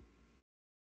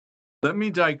 let me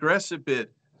digress a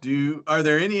bit. Are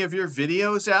there any of your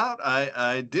videos out?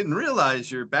 I didn't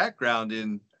realize your background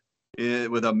in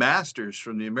with a master's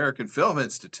from the American Film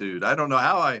Institute. I don't know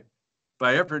how if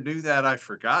I ever knew that, I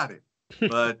forgot it.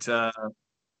 But are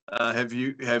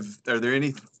there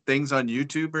any things on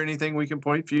YouTube or anything we can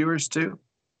point viewers to?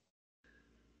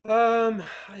 I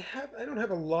don't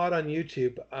have a lot on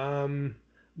YouTube.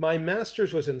 My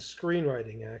master's was in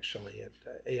screenwriting actually at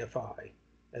AFI,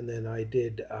 and then I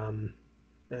did.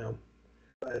 You know,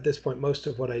 at this point, most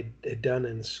of what I had done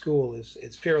in school is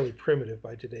fairly primitive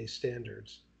by today's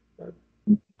standards, but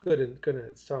good in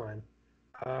its time.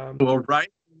 Well,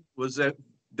 writing was that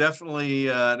definitely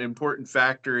an important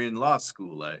factor in law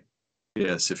school.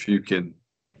 Yes, if you can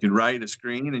write a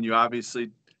screen, and you obviously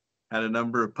had a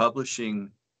number of publishing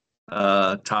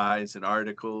ties and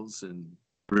articles and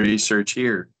research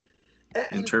here in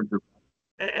And terms of.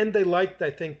 and they liked,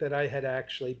 I think, that I had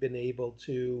actually been able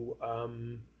to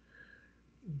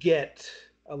get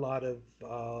a lot of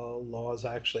laws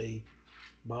actually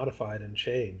modified and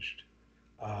changed.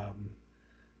 Um,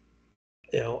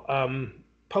 you know,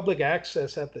 public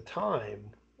access at the time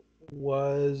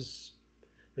was,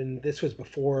 and this was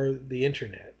before the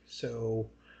internet, so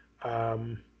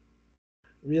um,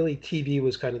 really TV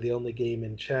was kind of the only game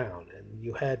in town, and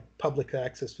you had public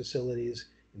access facilities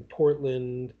in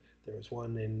Portland. There was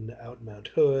one in out in Mount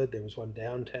Hood. There was one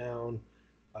downtown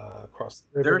across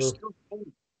the There are river. still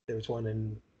There was one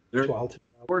in there are Tualatin.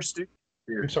 more students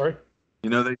I'm here. sorry.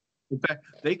 In fact,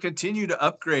 they continue to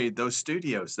upgrade those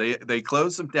studios. They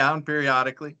close them down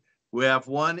periodically. We have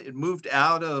one. It moved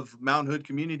out of Mount Hood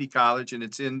Community College, and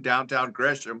it's in downtown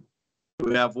Gresham.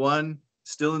 We have one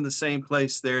still in the same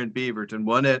place there in Beaverton.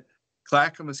 One at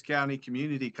Clackamas County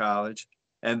Community College,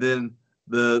 and then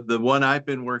the one I've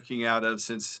been working out of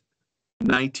since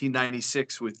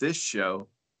 1996 with this show.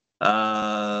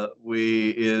 We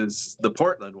is the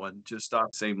Portland one, just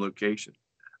off the same location.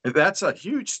 That's a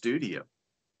huge studio,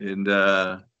 and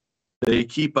they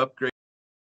keep upgrading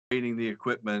the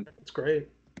equipment That's great.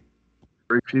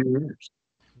 every few years.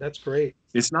 That's great.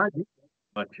 It's not used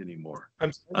much anymore,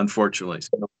 I'm sorry. unfortunately.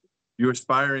 So you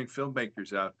aspiring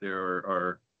filmmakers out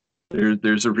there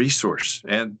there's a resource,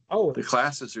 and Oh, the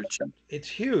classes are cheap. it's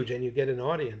huge, and you get an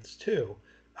audience too.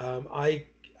 Um, I,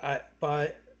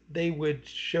 by they would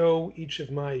show each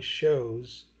of my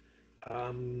shows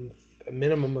um, a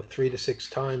minimum of 3 to 6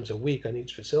 times a week on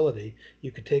each facility.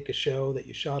 You could take a show that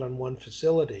you shot on one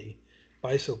facility,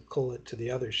 bicycle it to the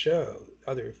other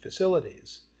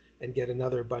facilities, and get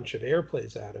another bunch of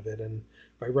airplays out of it. And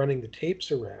by running the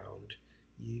tapes around,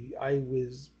 I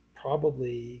was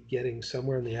probably getting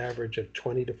somewhere in the average of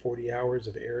 20 to 40 hours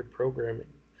of aired programming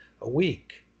a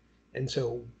week. And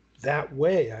so that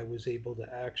way I was able to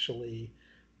actually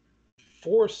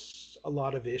force a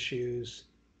lot of issues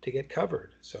to get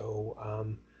covered. So,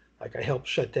 like I helped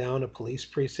shut down a police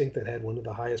precinct that had one of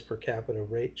the highest per capita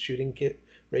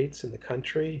rates in the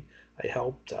country. I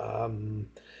helped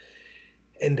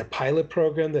end a pilot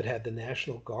program that had the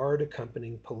National Guard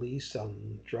accompanying police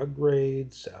on drug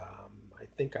raids. I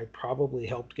think I probably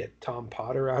helped get Tom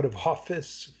Potter out of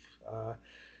office.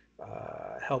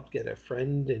 Helped get a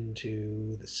friend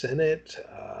into the Senate,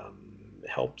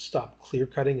 helped stop clear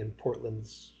cutting in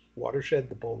Portland's watershed,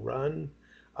 the Bull Run.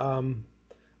 Um,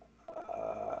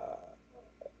 uh,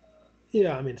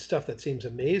 yeah, I mean stuff that seems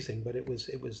amazing, but it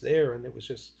was there, and it was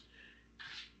just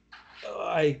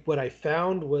I what I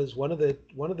found was one of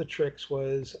the tricks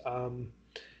was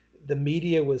the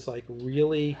media was like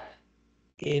really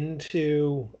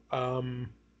into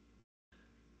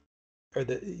or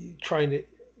the trying to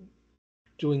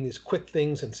doing these quick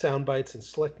things and sound bites and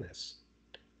slickness.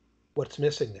 What's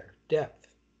missing there? Depth.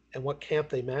 And what can't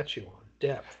they match you on?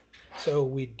 Depth. So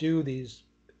we do these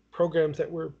programs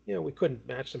that were, we couldn't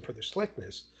match them for their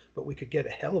slickness, but we could get a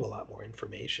hell of a lot more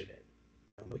information in.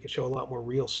 We could show a lot more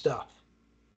real stuff.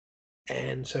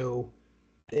 And so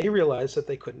they realized that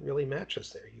they couldn't really match us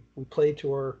there. We played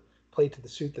to the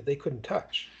suit that they couldn't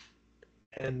touch.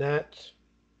 And that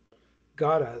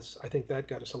got us, I think that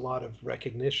got us a lot of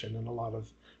recognition, and a lot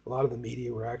of the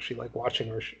media were actually like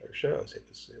watching our shows. It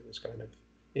was kind of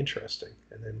interesting.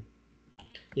 And then,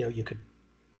 you could,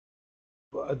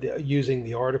 using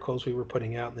the articles we were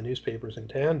putting out in the newspapers in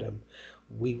tandem,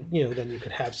 then you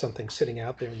could have something sitting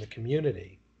out there in the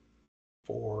community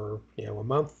for, a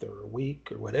month or a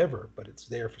week or whatever, but it's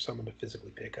there for someone to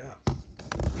physically pick up.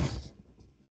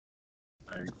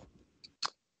 Right.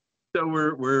 So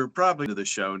we're probably to the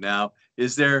show now.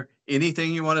 Is there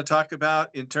anything you want to talk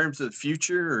about in terms of the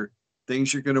future, or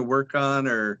things you're going to work on,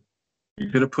 or you're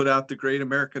going to put out the Great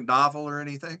American Novel or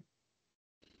anything?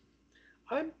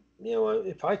 I'm,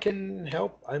 if I can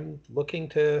help, I'm looking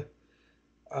to,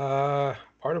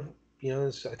 part of,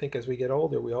 I think as we get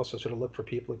older, we also sort of look for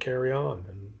people to carry on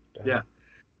and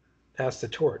pass the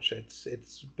torch.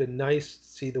 It's been nice to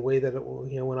see the way that it,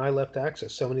 when I left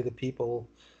Access, so many of the people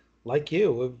like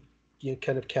you have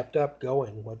kind of kept up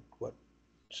going what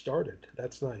started.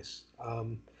 That's nice.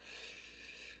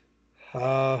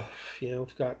 I've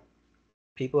got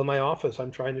people in my office I'm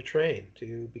trying to train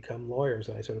to become lawyers,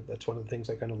 and that's one of the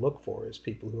things I kind of look for, is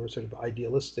people who are sort of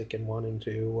idealistic and wanting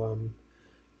to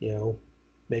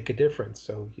make a difference.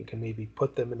 So you can maybe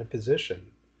put them in a position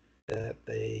that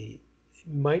they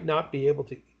might not be able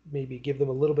to, maybe give them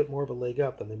a little bit more of a leg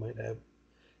up than they might have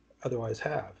otherwise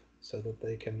have, so that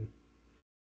they can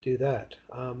do that.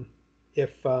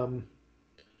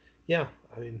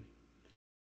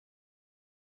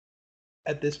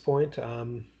 At this point,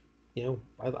 I'd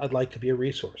like to be a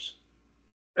resource.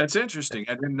 That's interesting.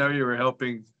 I didn't know you were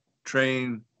helping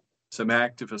train some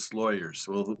activist lawyers.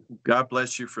 Well, God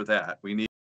bless you for that. We need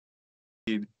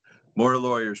more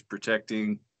lawyers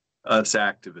protecting us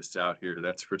activists out here,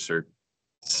 that's for certain.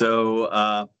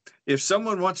 So if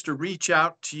someone wants to reach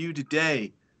out to you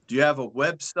today, do you have a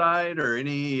website or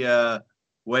any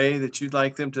way that you'd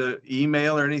like them to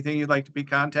email, or anything you'd like to be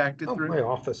contacted through? My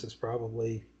office is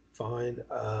probably fine.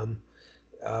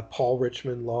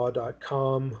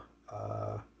 paulrichmondlaw.com.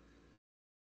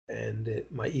 And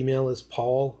my email is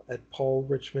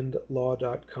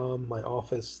paul@paulrichmondlaw.com. My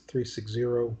office,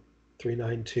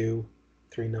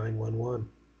 360-392-3911.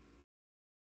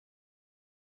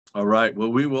 All right.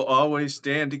 Well, we will always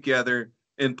stand together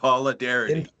in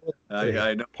Paulidarity.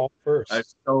 I know Paul first. I've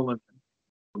stolen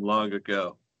from long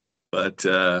ago, but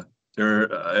there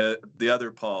are the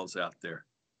other Pauls out there.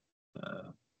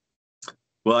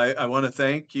 Well, I want to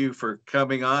thank you for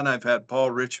coming on. I've had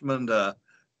Paul Richmond,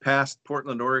 past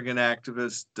Portland, Oregon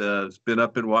activist, has been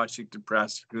up in Washington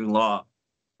prosecuting law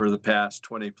for the past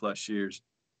 20 plus years.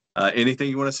 Anything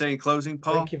you want to say in closing,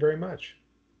 Paul? Thank you very much.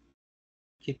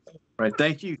 All right.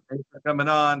 Thank you. Thanks for coming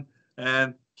on,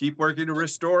 and keep working to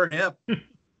restore hemp.